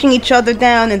start pushing each other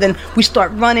down, and then we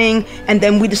start running, and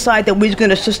then we decide that we're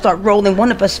gonna just start rolling.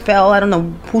 One of us fell, I don't know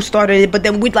who started it, but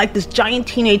then we'd like this giant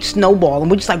teenage snowball, and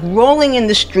we're just like rolling in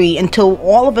the street until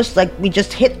all of us, like, we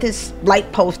just hit this light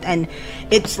post, and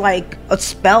it's like a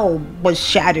spell was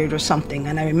shattered or something.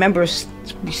 And I remember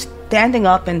standing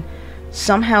up, and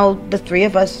somehow the three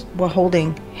of us were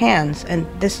holding hands, and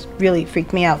this really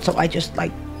freaked me out. So I just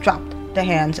like dropped the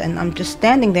hands, and I'm just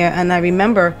standing there, and I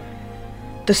remember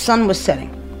the sun was setting,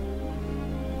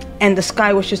 and the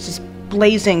sky was just this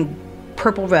blazing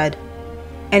purple red,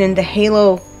 and in the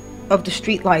halo of the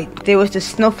street light there was this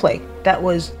snowflake that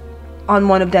was on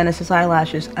one of Dennis's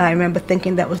eyelashes. And I remember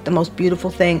thinking that was the most beautiful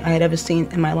thing I had ever seen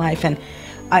in my life, and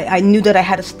I knew that I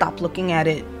had to stop looking at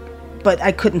it, but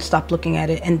I couldn't stop looking at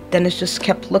it. And Dennis just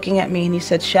kept looking at me, and he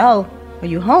said, "Shell, are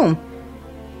you home?"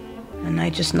 And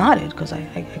I just nodded because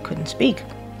I couldn't speak.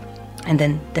 And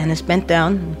then Dennis bent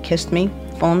down and kissed me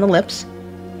full on the lips.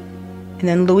 And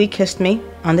then Louie kissed me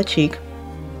on the cheek.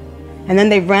 And then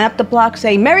they ran up the block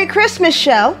saying, "Merry Christmas,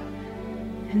 Shell!"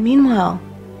 And meanwhile,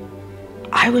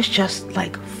 I was just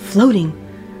like floating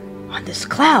on this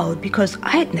cloud because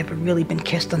I had never really been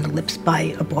kissed on the lips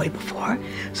by a boy before.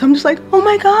 So I'm just like, oh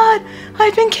my God,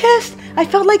 I've been kissed. I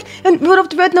felt like in Rudolph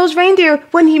the Red-Nosed Reindeer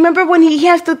when he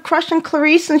has the crush on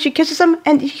Clarice and she kisses him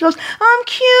and he goes, I'm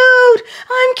cute.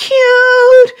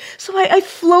 So I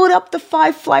float up the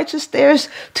 5 flights of stairs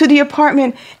to the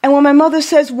apartment, and when my mother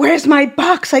says, where's my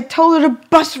box? I told her the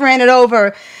bus ran it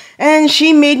over. And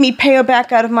she made me pay her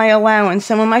back out of my allowance.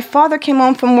 And when my father came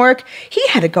home from work, he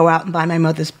had to go out and buy my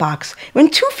mother's box in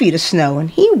 2 feet of snow,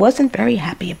 and he wasn't very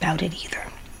happy about it either.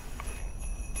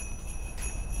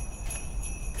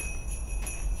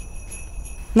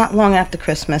 Not long after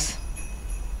Christmas,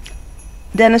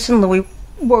 Dennis and Louie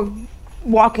were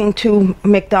walking to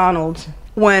McDonald's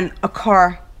when a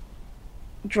car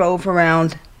drove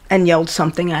around and yelled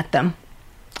something at them.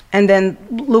 And then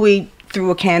Louie threw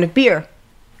a can of beer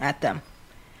at them.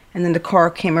 And then the car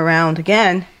came around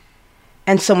again,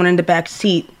 and someone in the back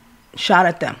seat shot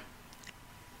at them.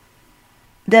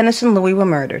 Dennis and Louie were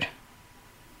murdered.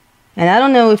 And I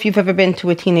don't know if you've ever been to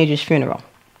a teenager's funeral,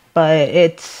 but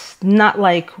it's not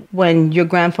like when your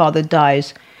grandfather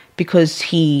dies because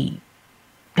he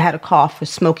had a cough for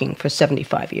smoking for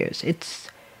 75 years.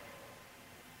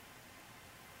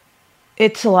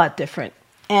 It's a lot different.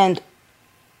 And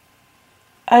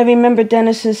I remember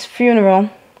Dennis's funeral.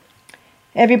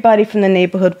 Everybody from the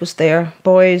neighborhood was there,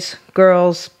 boys,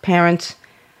 girls, parents.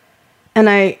 And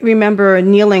I remember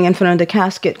kneeling in front of the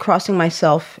casket, crossing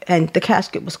myself, and the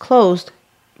casket was closed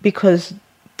because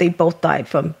they both died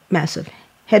from massive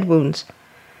head wounds.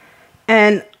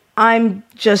 And I'm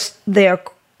just there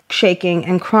shaking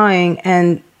and crying,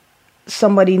 and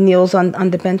somebody kneels on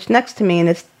the bench next to me, and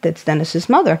it's Dennis's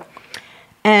mother.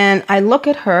 And I look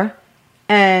at her,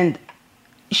 and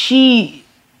she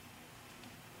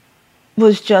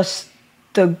was just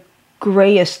the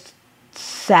grayest,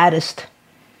 saddest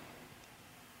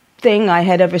thing I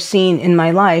had ever seen in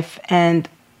my life. And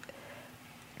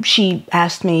she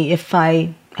asked me if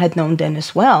I had known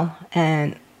Dennis well,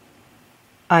 and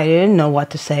I didn't know what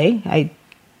to say. I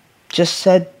just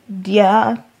said,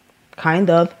 yeah, kind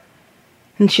of.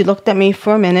 And she looked at me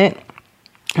for a minute,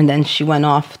 and then she went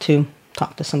off to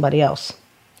talk to somebody else.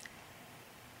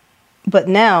 But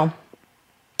now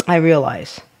I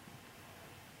realize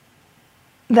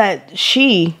that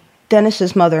she,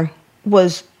 Dennis's mother,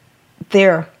 was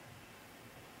there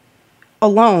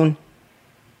alone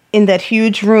in that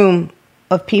huge room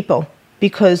of people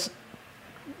because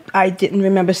I didn't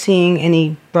remember seeing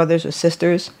any brothers or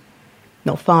sisters,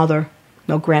 no father,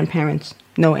 no grandparents,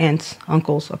 no aunts,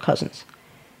 uncles, or cousins.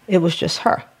 It was just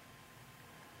her.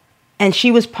 And she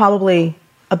was probably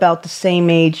about the same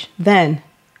age then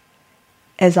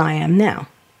as I am now.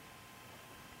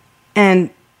 And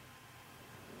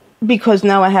because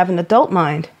now I have an adult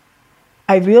mind,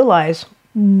 I realize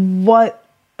what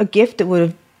a gift it would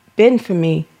have been for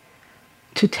me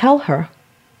to tell her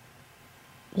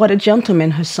what a gentleman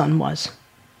her son was.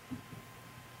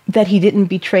 That he didn't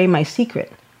betray my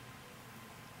secret.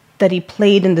 That he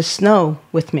played in the snow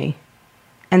with me,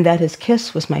 and that his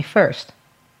kiss was my first.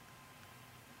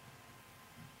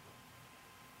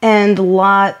 And a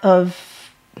lot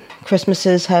of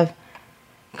Christmases have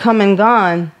come and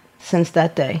gone since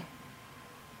that day.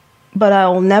 But I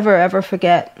will never ever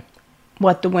forget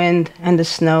what the wind and the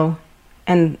snow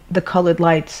and the colored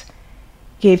lights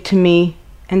gave to me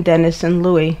and Dennis and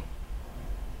Louie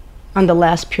on the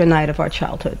last pure night of our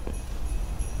childhood.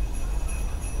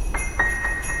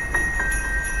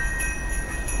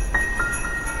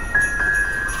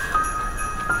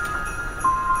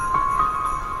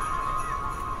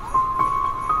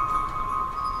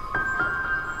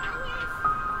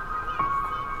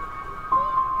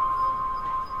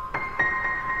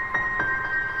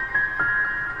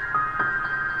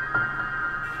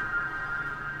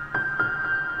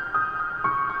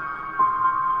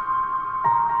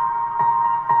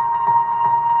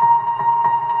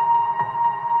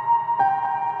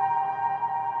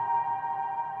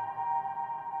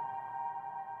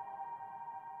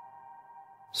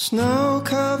 Snow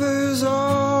covers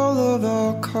all of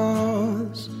our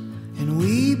cars, and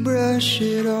we brush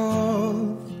it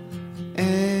off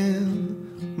and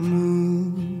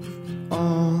move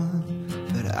on.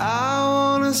 But I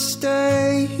wanna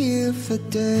stay here for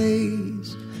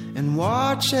days and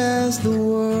watch as the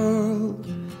world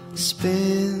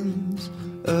spins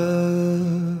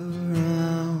around.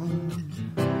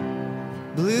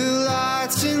 Blue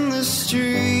lights in the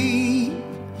street,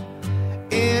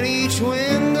 in each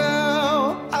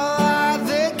window a light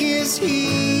that gives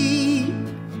heat.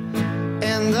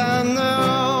 And I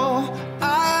know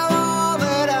I have all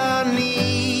that I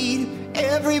need,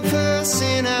 every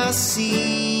person I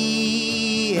see.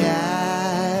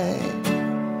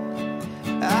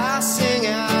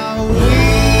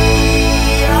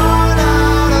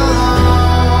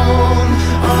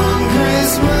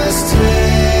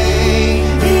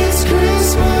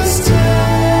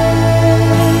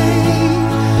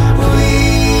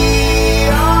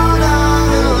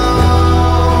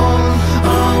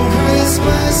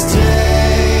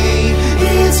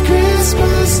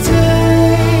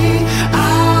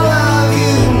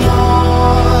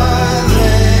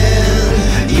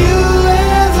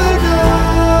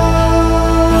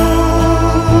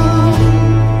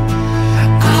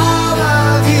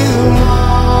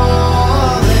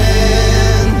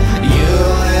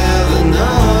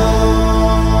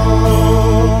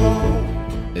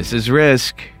 This is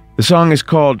Risk. The song is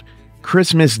called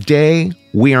Christmas Day,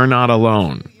 We Are Not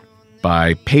Alone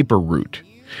by Paper Route.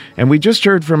 And we just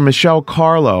heard from Michelle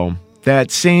Carlo.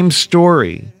 That same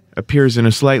story appears in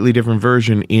a slightly different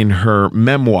version in her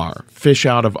memoir, Fish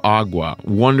Out of Agua.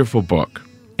 Wonderful book.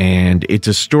 And it's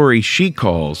a story she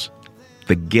calls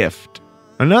The Gift.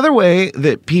 Another way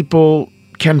that people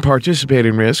can participate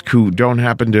in Risk who don't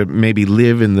happen to maybe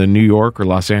live in the New York or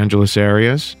Los Angeles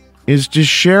areas is to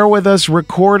share with us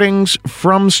recordings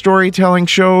from storytelling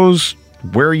shows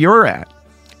where you're at.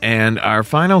 And our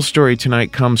final story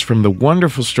tonight comes from the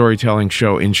wonderful storytelling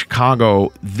show in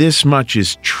Chicago, This Much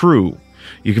Is True.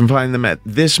 You can find them at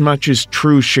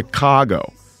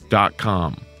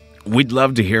thismuchistruechicago.com. We'd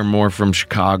love to hear more from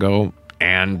Chicago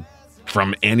and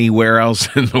from anywhere else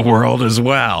in the world as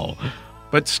well.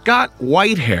 But Scott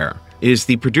Whitehair is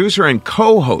the producer and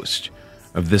co-host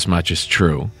of This Much Is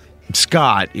True.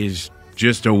 Scott is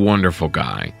just a wonderful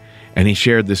guy, and he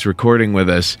shared this recording with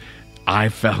us. I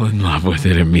fell in love with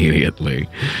it immediately.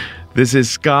 This is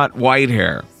Scott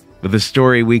Whitehair with a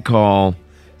story we call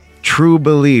True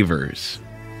Believers.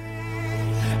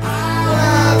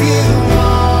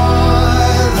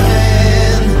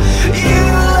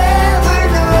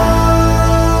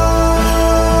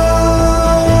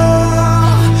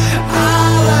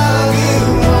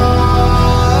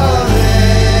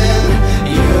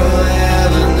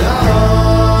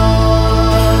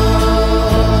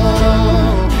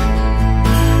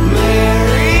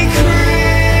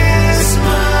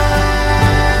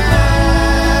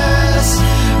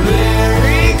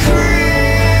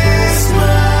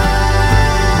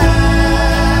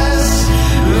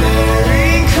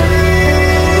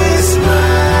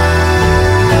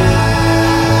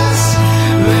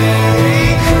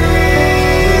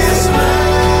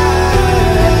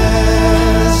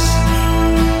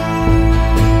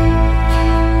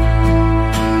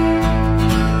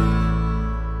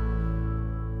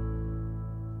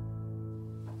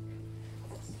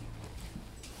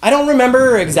 I don't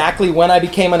remember exactly when I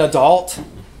became an adult,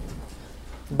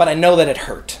 but I know that it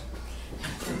hurt.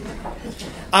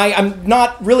 I'm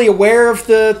not really aware of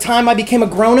the time I became a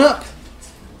grown-up,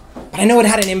 but I know it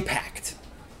had an impact.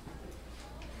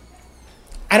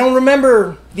 I don't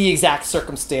remember the exact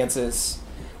circumstances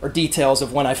or details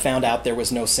of when I found out there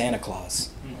was no Santa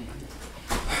Claus.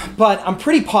 But I'm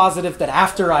pretty positive that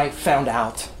after I found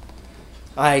out,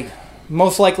 I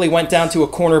most likely went down to a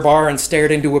corner bar and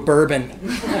stared into a bourbon,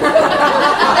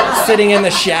 sitting in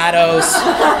the shadows,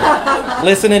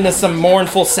 listening to some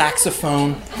mournful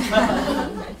saxophone.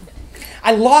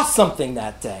 I lost something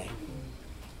that day.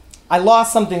 I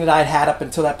lost something that I'd had up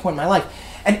until that point in my life.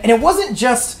 And it wasn't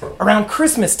just around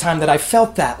Christmas time that I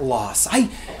felt that loss.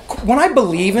 When I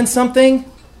believe in something,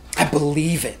 I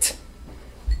believe it.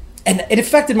 And it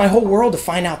affected my whole world to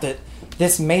find out that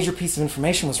this major piece of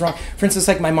information was wrong. For instance,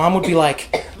 like my mom would be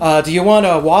like, do you want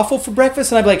a waffle for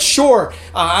breakfast? And I'd be like, sure.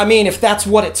 I mean, if that's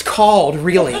what it's called,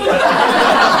 really. You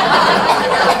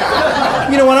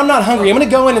know what? I'm not hungry. I'm going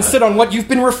to go in and sit on what you've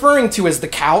been referring to as the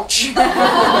couch.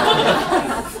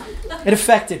 It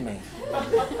affected me.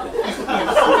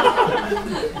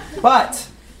 But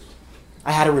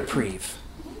I had a reprieve.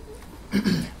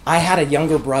 I had a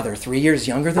younger brother, 3 years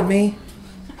younger than me.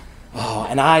 Oh,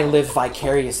 and I lived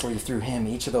vicariously through him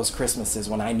each of those Christmases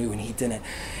when I knew and he didn't.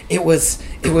 It was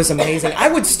amazing. I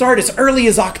would start as early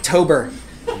as October.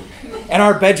 In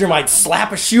our bedroom, I'd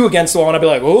slap a shoe against the wall and I'd be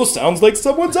like, oh, sounds like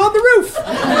someone's on the roof.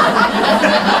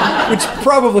 Which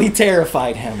probably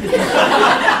terrified him.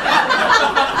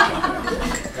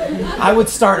 I would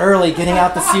start early, getting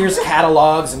out the Sears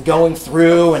catalogs and going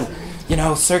through and,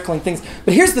 circling things.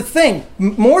 But here's the thing.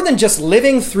 More than just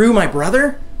living through my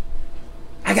brother,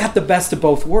 I got the best of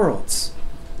both worlds.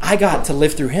 I got to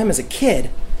live through him as a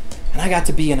kid, and I got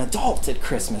to be an adult at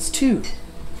Christmas, too.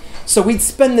 So we'd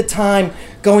spend the time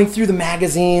going through the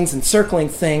magazines and circling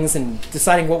things and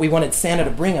deciding what we wanted Santa to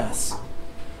bring us.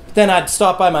 But then I'd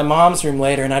stop by my mom's room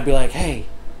later, and I'd be like, hey,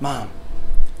 Mom,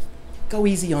 go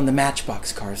easy on the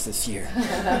Matchbox cars this year.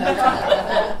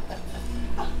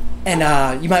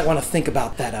 And you might want to think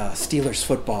about that Steelers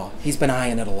football. He's been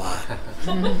eyeing it a lot.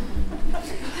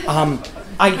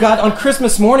 On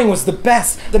Christmas morning was the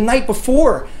best. The night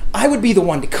before, I would be the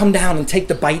one to come down and take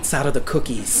the bites out of the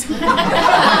cookies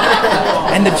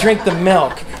and to drink the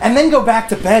milk and then go back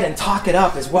to bed and talk it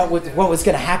up as what was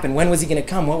going to happen. When was he going to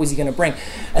come? What was he going to bring?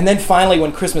 And then finally,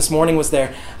 when Christmas morning was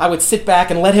there, I would sit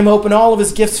back and let him open all of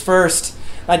his gifts first.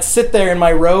 I'd sit there in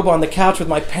my robe on the couch with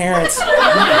my parents.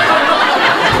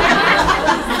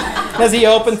 As he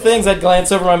opened things, I'd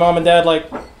glance over my mom and dad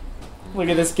like, look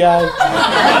at this guy.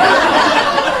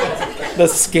 The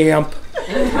scamp.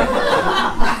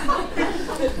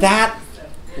 that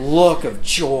look of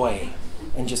joy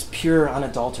and just pure,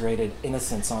 unadulterated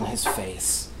innocence on his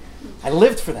face. I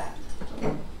lived for that.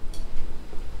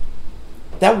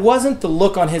 That wasn't the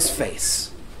look on his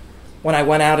face when I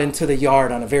went out into the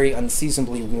yard on a very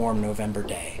unseasonably warm November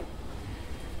day.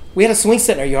 We had a swing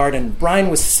set in our yard, and Brian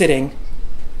was sitting,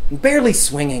 barely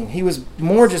swinging. He was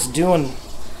more just doing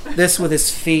this with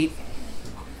his feet.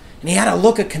 And he had a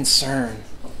look of concern.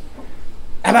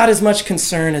 About as much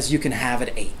concern as you can have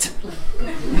at 8.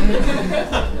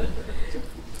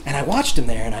 And I watched him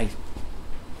there, and I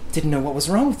didn't know what was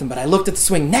wrong with him, but I looked at the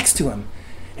swing next to him,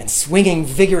 and swinging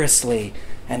vigorously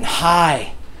and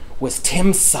high was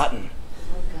Tim Sutton,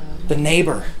 the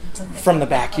neighbor from the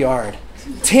backyard.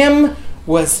 Tim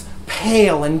was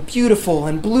pale and beautiful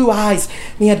and blue eyes,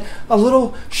 and he had a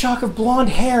little shock of blonde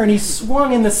hair, and he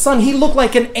swung in the sun. He looked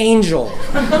like an angel,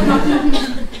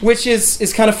 which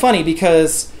is kind of funny,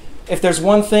 because if there's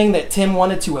one thing that Tim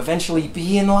wanted to eventually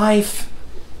be in life,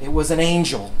 it was an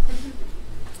angel.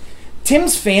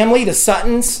 Tim's family, the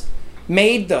Suttons,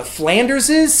 made the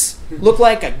Flanderses look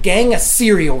like a gang of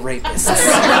serial rapists.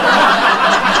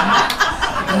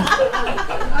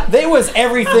 They was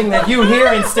everything that you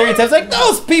hear in stereotypes. Like,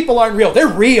 those people aren't real. They're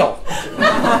real.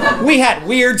 We had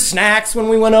weird snacks when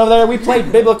we went over there. We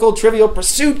played biblical Trivial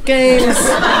Pursuit games.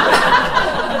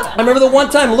 I remember the one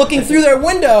time looking through their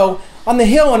window on the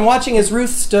hill and watching as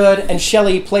Ruth stood and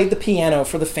Shelley played the piano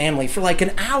for the family for like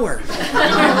an hour.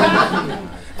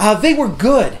 They were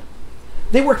good.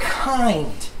 They were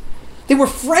kind. They were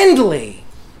friendly.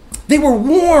 They were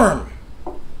warm.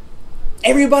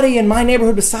 Everybody in my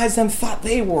neighborhood besides them thought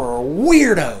they were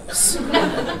weirdos.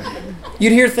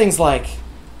 You'd hear things like,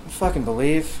 I fucking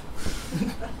believe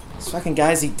these fucking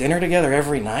guys eat dinner together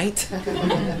every night.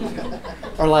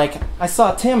 Or like, I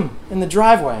saw Tim in the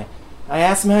driveway. I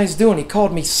asked him how he's doing. He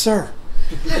called me sir.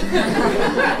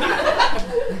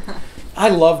 I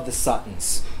loved the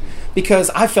Suttons because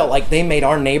I felt like they made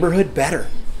our neighborhood better.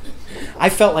 I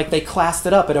felt like they classed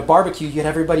it up. At a barbecue, you had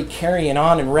everybody carrying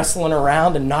on and wrestling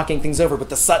around and knocking things over, but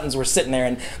the Suttons were sitting there,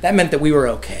 and that meant that we were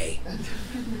okay.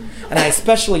 And I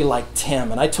especially liked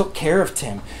Tim, and I took care of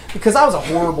Tim because I was a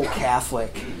horrible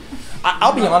Catholic.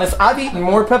 I'll be honest, I've eaten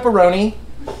more pepperoni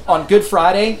on Good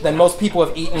Friday than most people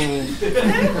have eaten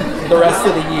the rest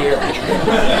of the year.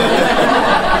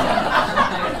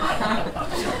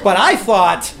 But I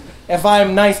thought, if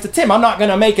I'm nice to Tim, I'm not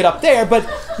going to make it up there, but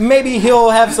maybe he'll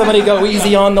have somebody go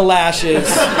easy on the lashes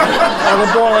or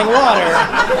the boiling water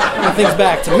and things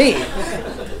back to me.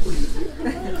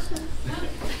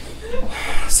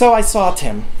 So I saw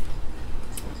Tim,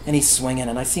 and he's swinging,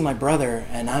 and I see my brother,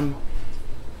 and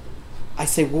I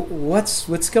say,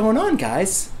 what's going on,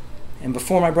 guys? And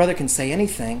before my brother can say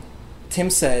anything, Tim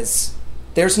says,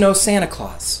 there's no Santa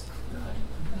Claus.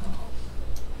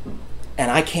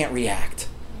 And I can't react.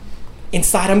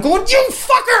 Inside, I'm going, you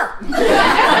fucker!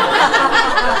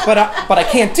 But I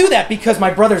can't do that because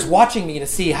my brother's watching me to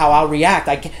see how I'll react.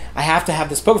 I have to have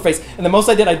this poker face. And the most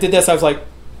I did this, I was like,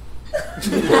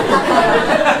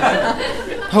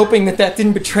 hoping that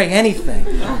didn't betray anything.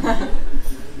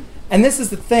 And this is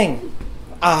the thing.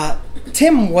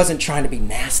 Tim wasn't trying to be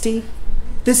nasty.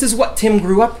 This is what Tim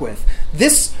grew up with.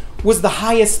 This was the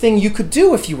highest thing you could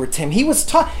do if you were Tim. He was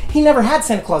taught, he never had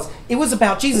Santa Claus. It was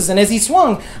about Jesus. And as he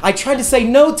swung, I tried to say,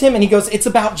 no, Tim, and he goes, it's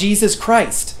about Jesus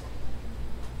Christ.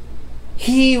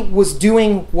 He was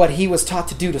doing what he was taught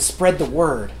to do, to spread the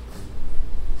word.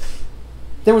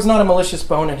 There was not a malicious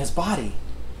bone in his body.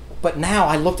 But now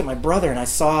I looked at my brother and I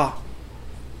saw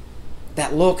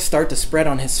that look start to spread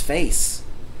on his face.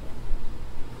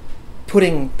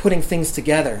 Putting things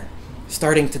together,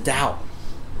 starting to doubt.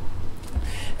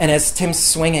 And as Tim's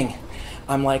swinging,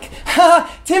 I'm like,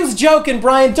 Tim's joking,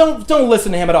 Brian. Don't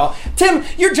listen to him at all. Tim,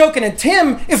 you're joking. And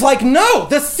Tim is like, no,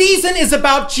 the season is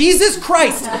about Jesus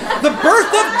Christ, the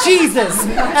birth of Jesus.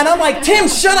 And I'm like, Tim,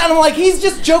 shut up. And I'm like, he's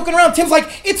just joking around. Tim's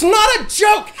like, it's not a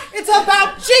joke. It's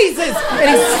about Jesus. And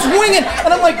he's swinging.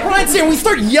 And I'm like, Brian's here. And we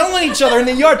start yelling at each other in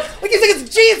the yard. Like, you think it's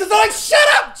Jesus. I'm like, shut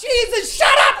up, Jesus.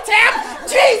 Shut up, Tim.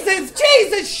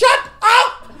 Jesus, shut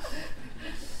up.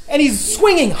 And he's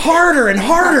swinging harder and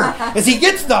harder as he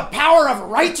gets the power of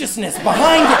righteousness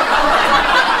behind him.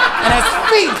 And his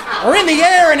feet are in the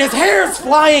air and his hair's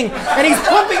flying. And he's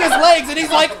pumping his legs and he's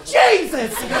like,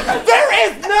 Jesus, there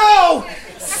is no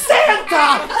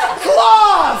Santa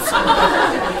Claus.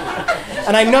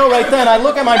 And I know right then, I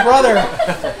look at my brother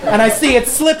and I see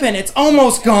it's slipping. It's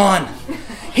almost gone.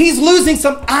 He's losing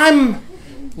something. I'm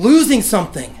losing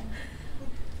something.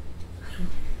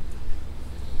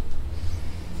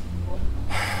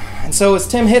 And so as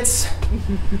Tim hits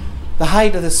the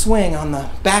height of the swing on the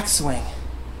backswing,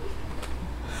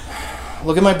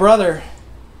 look at my brother,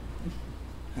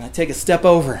 and I take a step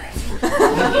over.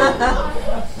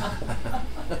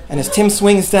 And as Tim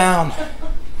swings down,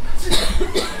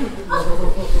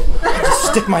 I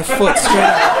just stick my foot straight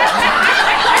up.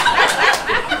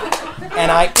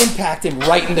 And I impact him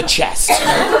right in the chest.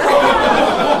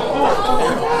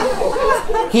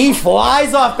 He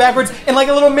flies off backwards in like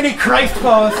a little mini Christ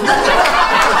pose.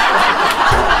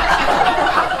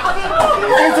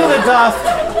 Into the dust.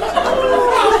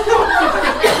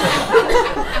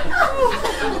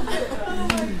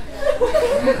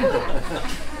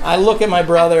 I look at my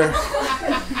brother.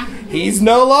 He's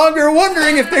no longer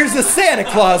wondering if there's a Santa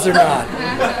Claus or not.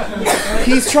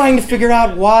 He's trying to figure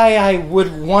out why I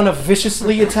would want to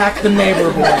viciously attack the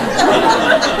neighbor boy.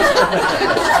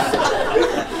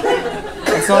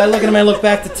 And so I look at him, I look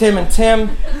back to Tim, and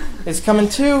Tim is coming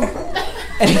too.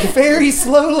 And he very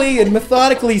slowly and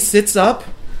methodically sits up,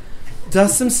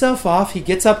 dusts himself off, he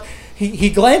gets up,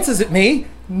 he glances at me,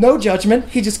 no judgment,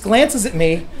 he just glances at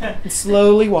me and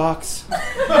slowly walks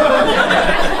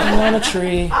on a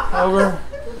tree, over,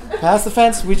 past the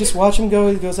fence. We just watch him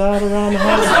go. He goes out around the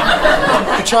house.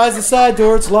 He tries the side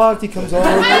door, it's locked, he comes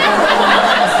over,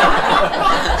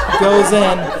 goes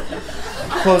in,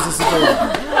 closes the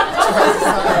door.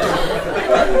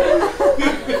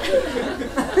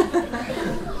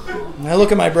 And I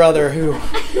look at my brother, who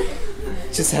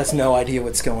just has no idea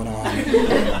what's going on.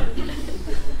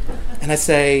 And I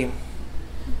say,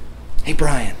 "Hey,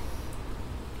 Brian,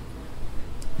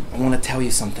 I want to tell you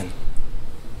something.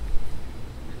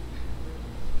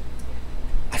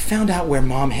 I found out where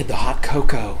Mom hid the hot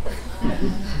cocoa.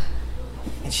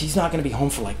 And she's not going to be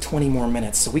home for like 20 more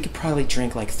minutes, so we could probably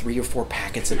drink like 3 or 4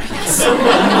 packets apiece.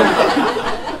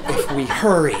 If we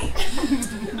hurry."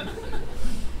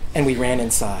 And we ran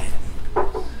inside.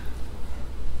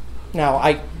 Now,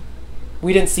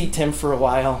 we didn't see Tim for a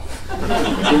while.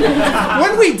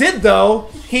 When we did, though,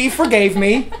 he forgave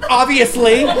me,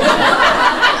 obviously.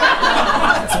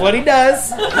 That's what he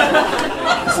does.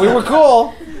 We were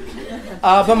cool.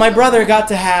 But my brother got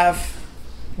to have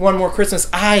one more Christmas.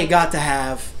 I got to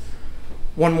have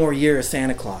one more year as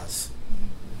Santa Claus.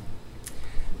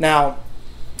 Now,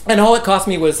 and all it cost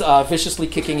me was viciously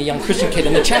kicking a young Christian kid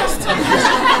in the chest.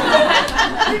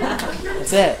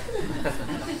 That's it.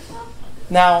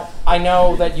 Now, I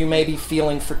know that you may be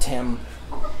feeling for Tim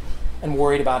and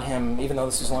worried about him, even though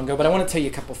this was long ago, but I want to tell you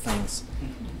a couple things.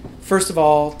 First of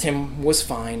all, Tim was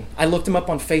fine. I looked him up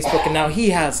on Facebook, and now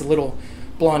he has a little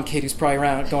blonde kid who's probably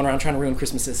going around trying to ruin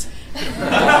Christmases.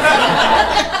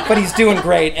 But he's doing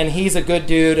great, and he's a good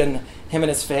dude, and him and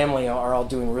his family are all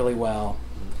doing really well.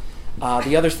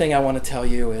 The other thing I want to tell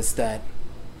you is that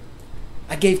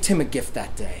I gave Tim a gift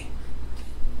that day.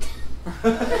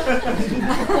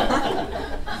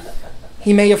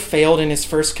 He may have failed in his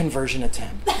first conversion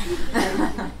attempt,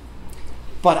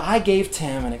 but I gave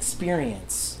Tim an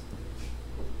experience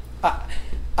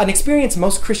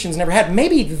most Christians never had,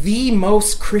 maybe the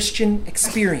most Christian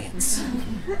experience.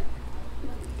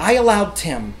 I allowed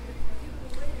Tim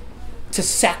to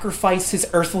sacrifice his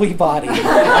earthly body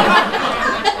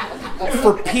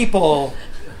for people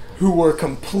who were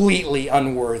completely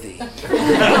unworthy.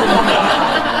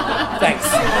 Thanks.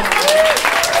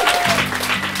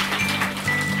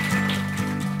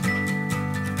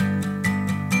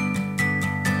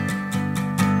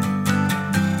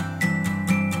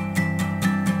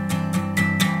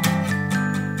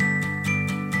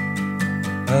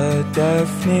 A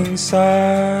deafening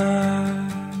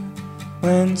silence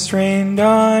reigned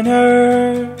on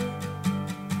earth.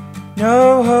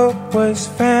 No hope was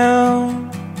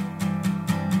found,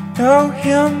 no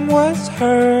hymn was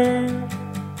heard.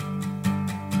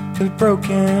 The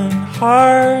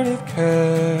broken-hearted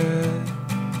could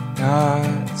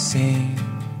not sing.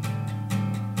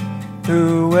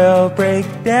 Who will break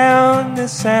down the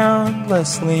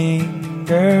soundless lingering?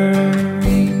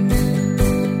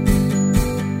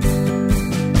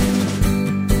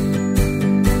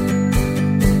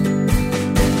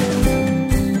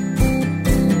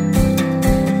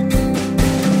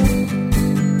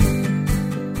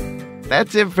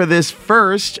 That's it for this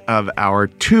first of our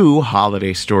 2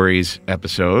 Holiday Stories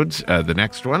episodes. The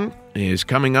next one is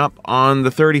coming up on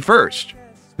the 31st.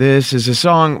 This is a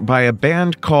song by a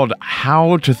band called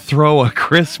How to Throw a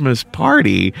Christmas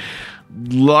Party.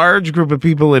 Large group of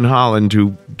people in Holland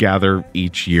who gather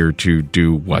each year to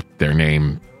do what their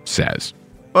name says.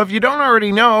 Well, if you don't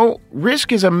already know,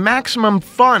 Risk is a Maximum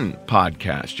Fun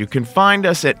podcast. You can find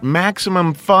us at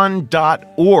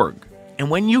MaximumFun.org. And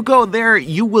when you go there,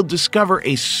 you will discover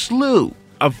a slew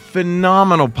a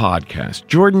phenomenal podcast.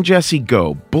 Jordan Jesse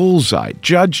Go, Bullseye,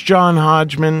 Judge John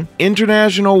Hodgman,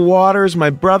 International Waters, My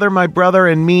Brother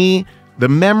and Me, The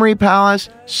Memory Palace,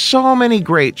 so many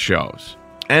great shows,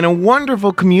 and a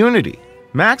wonderful community.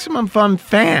 Maximum Fun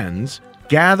fans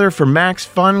gather for Max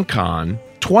FunCon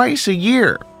twice a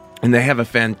year, and they have a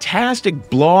fantastic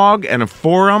blog and a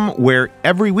forum where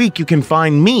every week you can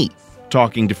find me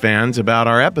talking to fans about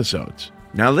our episodes.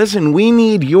 Now listen, we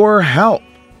need your help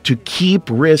to keep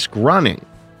Risk running,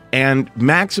 and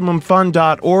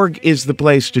MaximumFun.org is the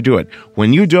place to do it.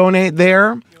 When you donate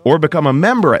there or become a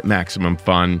member at Maximum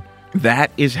Fun,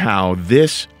 that is how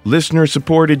this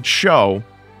listener-supported show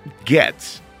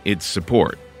gets its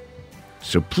support.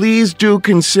 So please do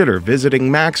consider visiting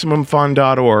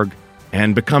MaximumFun.org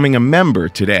and becoming a member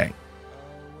today.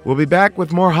 We'll be back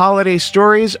with more holiday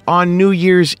stories on New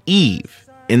Year's Eve.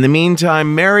 In the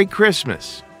meantime, Merry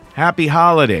Christmas, Happy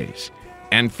Holidays,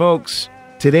 and folks,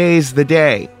 today's the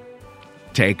day.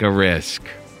 Take a risk.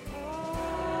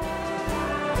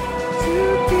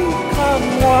 To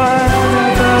become one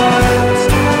of us,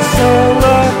 so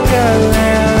look around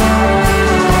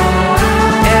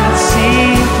and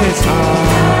see his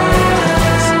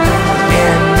arms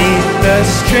and meet the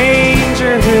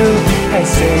stranger who has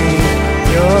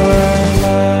saved your life.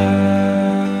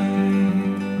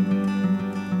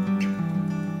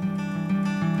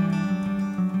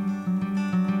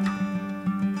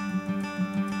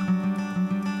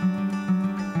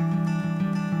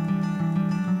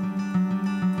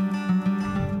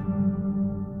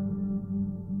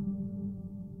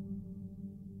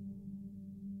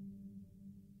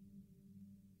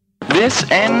 This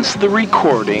ends the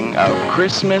recording of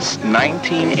Christmas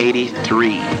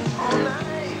 1983.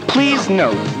 Please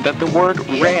note that the word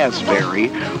raspberry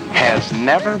has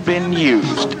never been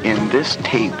used in this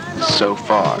tape so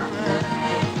far.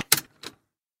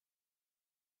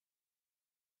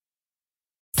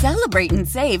 Celebrate and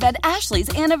save at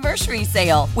Ashley's Anniversary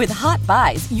Sale. With Hot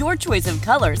Buys, your choice of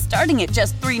colors starting at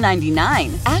just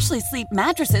 $3.99. Ashley Sleep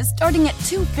mattresses starting at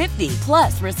 $2.50.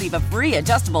 Plus, receive a free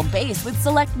adjustable base with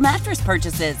select mattress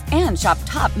purchases. And shop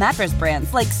top mattress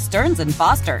brands like Stearns &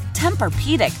 Foster,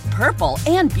 Tempur-Pedic, Purple,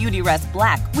 and Beautyrest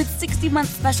Black with 60-month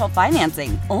special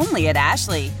financing. Only at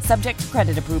Ashley. Subject to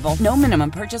credit approval. No minimum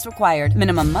purchase required.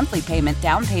 Minimum monthly payment,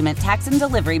 down payment, tax, and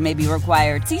delivery may be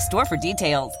required. See store for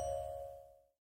details.